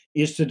them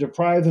is to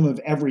deprive them of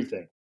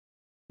everything.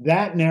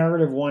 That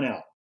narrative won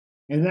out.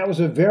 And that was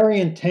a very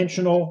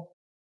intentional,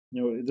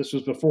 this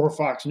was before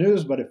Fox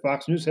News, but if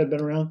Fox News had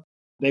been around,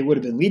 they would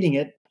have been leading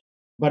it.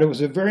 But it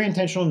was a very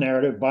intentional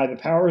narrative by the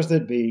powers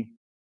that be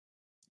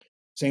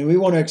saying we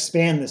want to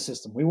expand the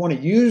system. We want to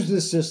use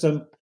this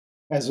system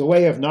as a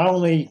way of not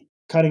only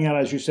cutting out,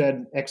 as you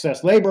said,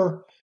 excess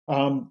labor,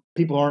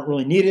 people aren't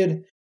really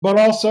needed, but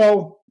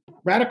also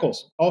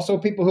radicals, also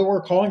people who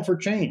are calling for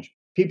change,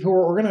 people who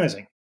are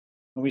organizing.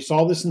 And we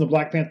saw this in the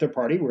Black Panther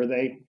Party, where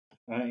they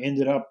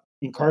ended up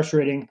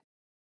incarcerating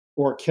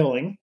or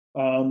killing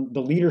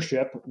the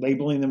leadership,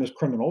 labeling them as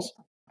criminals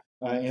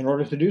in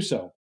order to do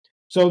so.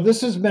 So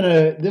this has been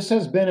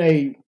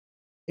a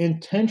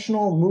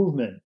intentional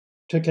movement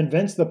to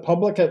convince the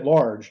public at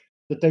large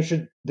that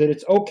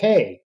it's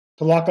okay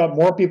to lock up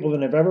more people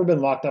than have ever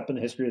been locked up in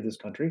the history of this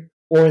country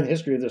or in the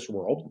history of this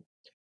world.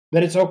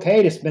 That it's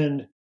okay to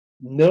spend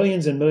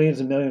millions and millions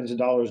and millions of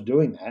dollars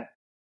doing that,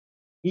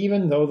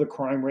 even though the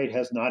crime rate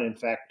has not, in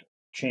fact,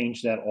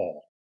 changed at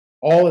all.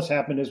 All that's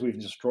happened is we've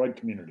destroyed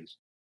communities.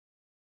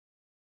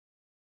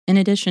 In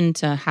addition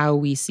to how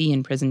we see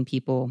imprisoned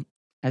people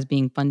as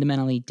being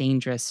fundamentally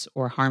dangerous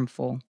or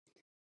harmful,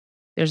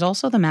 there's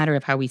also the matter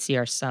of how we see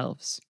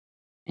ourselves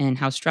and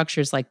how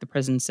structures like the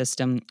prison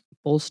system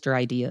bolster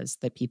ideas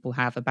that people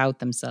have about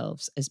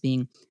themselves as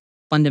being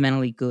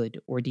fundamentally good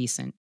or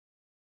decent.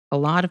 A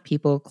lot of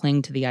people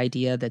cling to the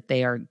idea that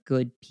they are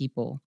good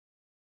people,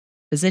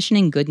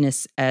 positioning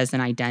goodness as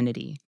an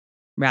identity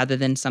rather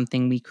than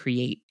something we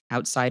create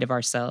outside of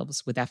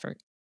ourselves with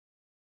effort.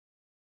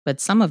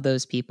 But some of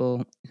those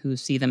people who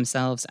see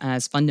themselves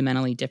as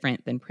fundamentally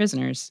different than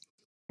prisoners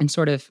and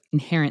sort of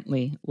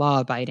inherently law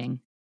abiding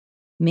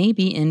may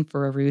be in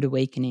for a rude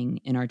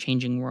awakening in our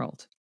changing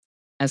world.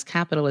 As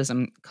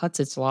capitalism cuts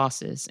its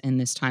losses in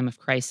this time of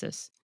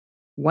crisis,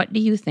 what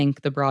do you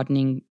think the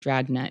broadening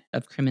dragnet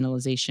of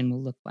criminalization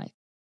will look like?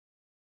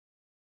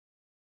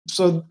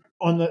 So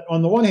on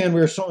the one hand,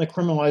 we are certainly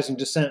criminalizing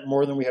dissent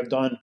more than we have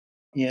done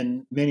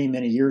in many,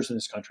 many years in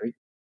this country.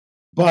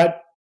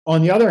 But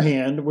on the other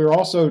hand, we're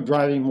also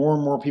driving more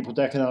and more people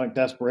to economic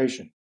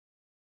desperation,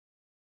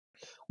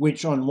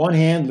 which on one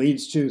hand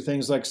leads to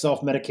things like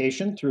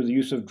self-medication through the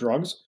use of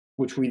drugs,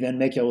 which we then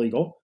make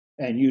illegal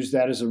and use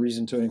that as a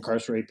reason to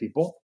incarcerate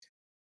people,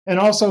 and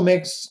also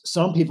makes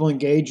some people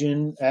engage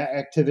in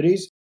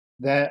activities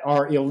that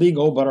are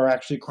illegal but are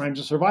actually crimes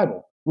of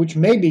survival, which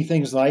may be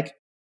things like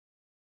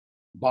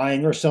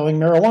buying or selling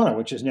marijuana,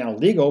 which is now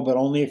legal, but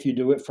only if you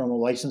do it from a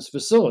licensed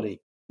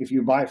facility. If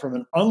you buy from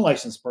an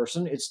unlicensed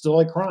person, it's still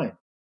a crime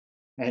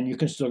and you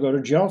can still go to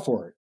jail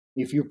for it.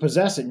 If you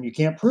possess it and you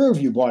can't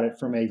prove you bought it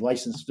from a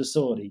licensed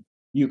facility,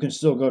 you can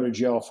still go to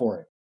jail for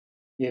it.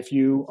 If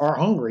you are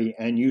hungry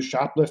and you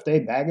shoplift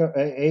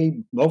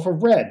a loaf of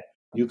bread,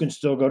 you can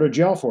still go to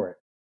jail for it.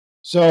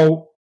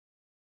 So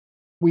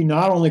we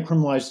not only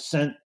criminalize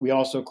dissent, we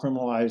also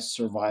criminalize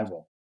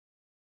survival.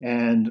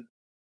 And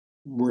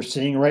we're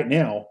seeing right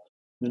now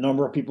the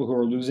number of people who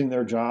are losing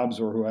their jobs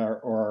or who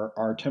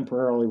are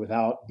temporarily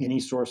without any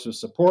source of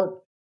support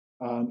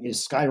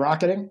is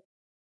skyrocketing.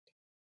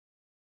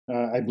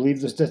 I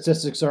believe the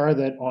statistics are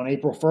that on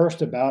April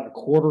 1st, about a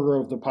quarter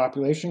of the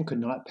population could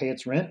not pay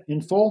its rent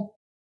in full.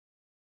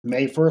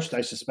 May 1st,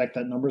 I suspect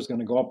that number is going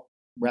to go up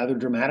rather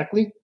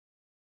dramatically.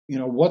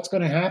 What's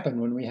going to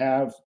happen when we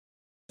have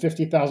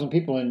 50,000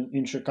 people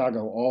in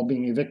Chicago all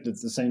being evicted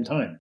at the same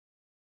time?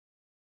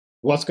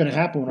 What's going to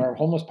happen when our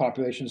homeless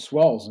population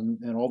swells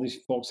and all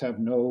these folks have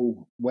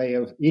no way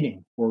of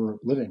eating or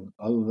living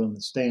other than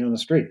staying on the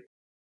street?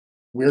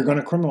 We're going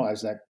to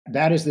criminalize that.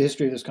 That is the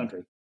history of this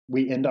country.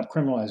 we end up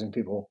criminalizing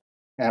people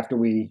after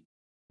we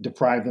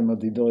deprive them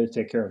of the ability to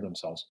take care of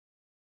themselves.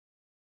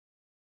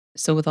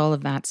 So, with all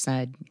of that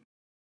said,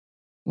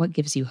 what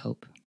gives you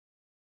hope?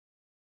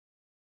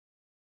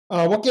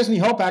 What gives me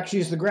hope actually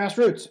is the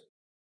grassroots.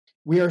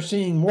 We are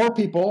seeing more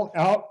people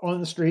out on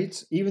the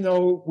streets, even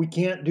though we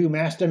can't do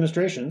mass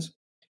demonstrations.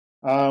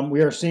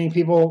 We are seeing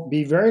people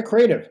be very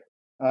creative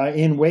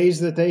in ways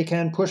that they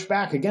can push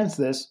back against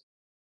this.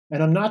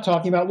 And I'm not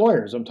talking about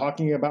lawyers. I'm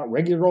talking about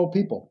regular old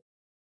people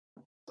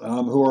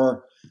who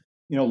are,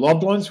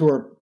 loved ones who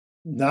are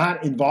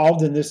not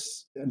involved in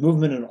this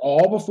movement at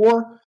all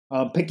before,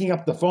 picking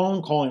up the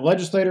phone, calling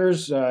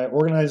legislators,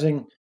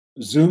 organizing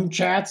Zoom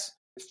chats,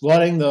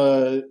 flooding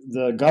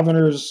the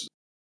governor's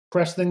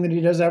press thing that he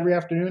does every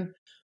afternoon,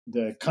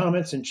 the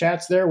comments and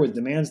chats there with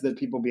demands that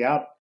people be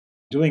out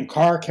doing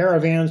car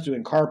caravans,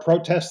 doing car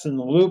protests in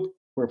the loop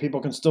where people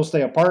can still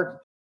stay apart,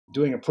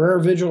 doing a prayer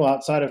vigil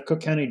outside of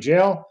Cook County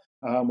Jail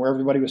where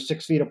everybody was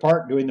 6 feet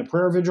apart doing the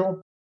prayer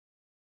vigil.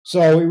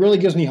 So it really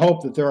gives me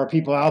hope that there are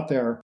people out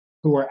there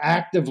who are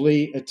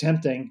actively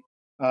attempting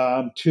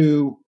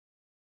to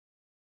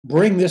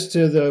bring this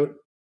to the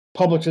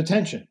public's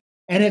attention.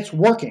 And it's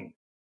working.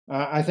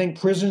 I think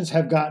prisons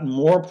have gotten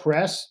more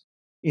press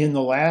in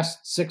the last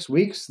 6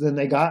 weeks than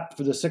they got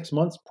for the 6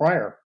 months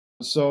prior.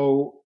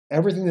 So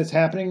everything that's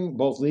happening,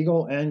 both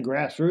legal and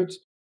grassroots,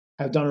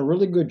 have done a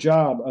really good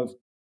job of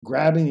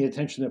grabbing the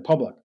attention of the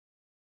public.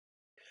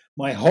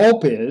 My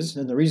hope is,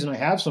 and the reason I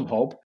have some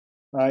hope,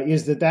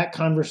 is that that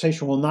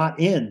conversation will not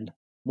end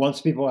once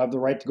people have the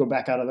right to go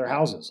back out of their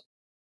houses.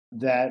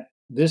 That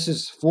this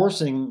is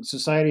forcing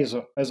society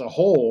as a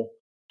whole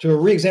to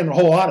re-examine a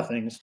whole lot of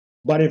things,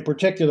 but in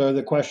particular,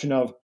 the question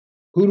of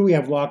who do we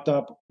have locked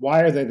up?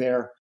 Why are they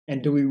there?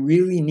 And do we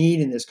really need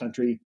in this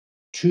country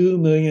 2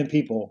 million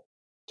people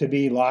to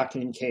be locked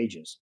in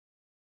cages?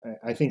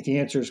 I think the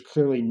answer is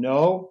clearly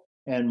no.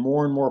 And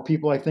more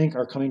people, I think,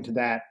 are coming to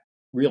that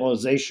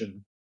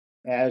realization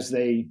as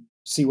they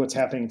see what's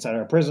happening inside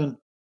our prison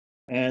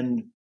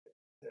and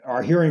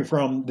are hearing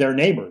from their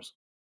neighbors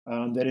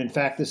that, in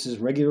fact, this is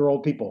regular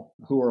old people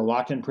who are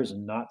locked in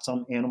prison, not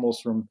some animals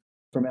from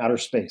outer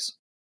space.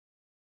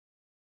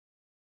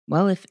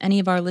 Well, if any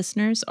of our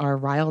listeners are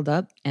riled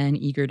up and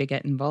eager to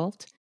get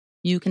involved,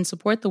 you can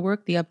support the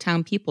work the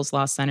Uptown People's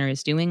Law Center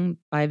is doing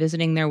by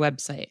visiting their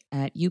website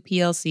at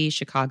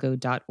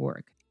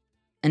uplcchicago.org.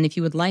 And if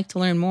you would like to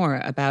learn more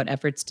about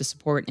efforts to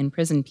support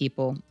imprisoned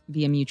people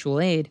via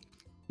mutual aid,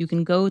 you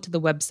can go to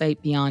the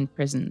website Beyond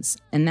Prisons,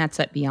 and that's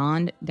at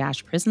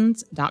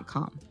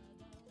beyond-prisons.com.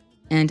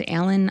 And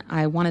Alan,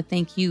 I want to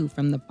thank you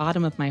from the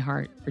bottom of my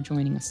heart for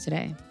joining us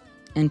today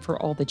and for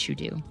all that you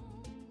do.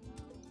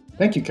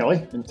 Thank you,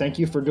 Kelly, and thank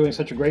you for doing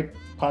such a great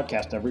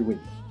podcast every week.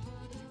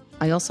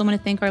 I also want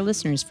to thank our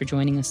listeners for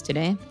joining us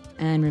today.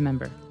 And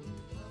remember,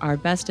 our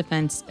best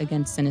defense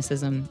against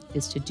cynicism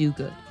is to do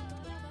good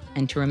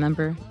and to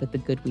remember that the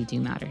good we do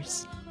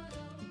matters.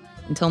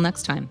 Until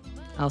next time,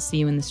 I'll see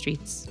you in the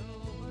streets.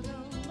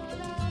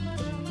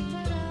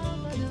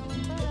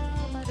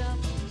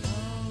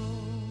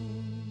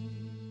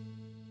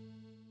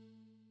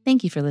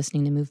 Thank you for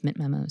listening to Movement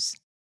Memos.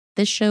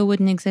 This show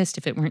wouldn't exist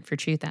if it weren't for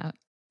Truth Out,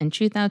 and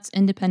Truth Out's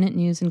independent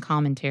news and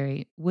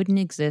commentary wouldn't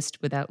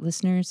exist without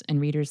listeners and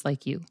readers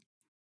like you.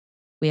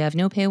 We have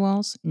no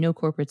paywalls, no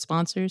corporate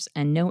sponsors,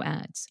 and no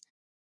ads,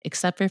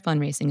 except for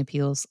fundraising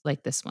appeals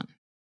like this one.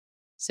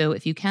 So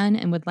if you can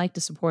and would like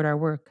to support our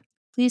work,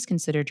 please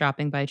consider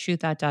dropping by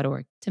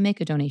truthout.org to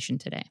make a donation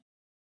today.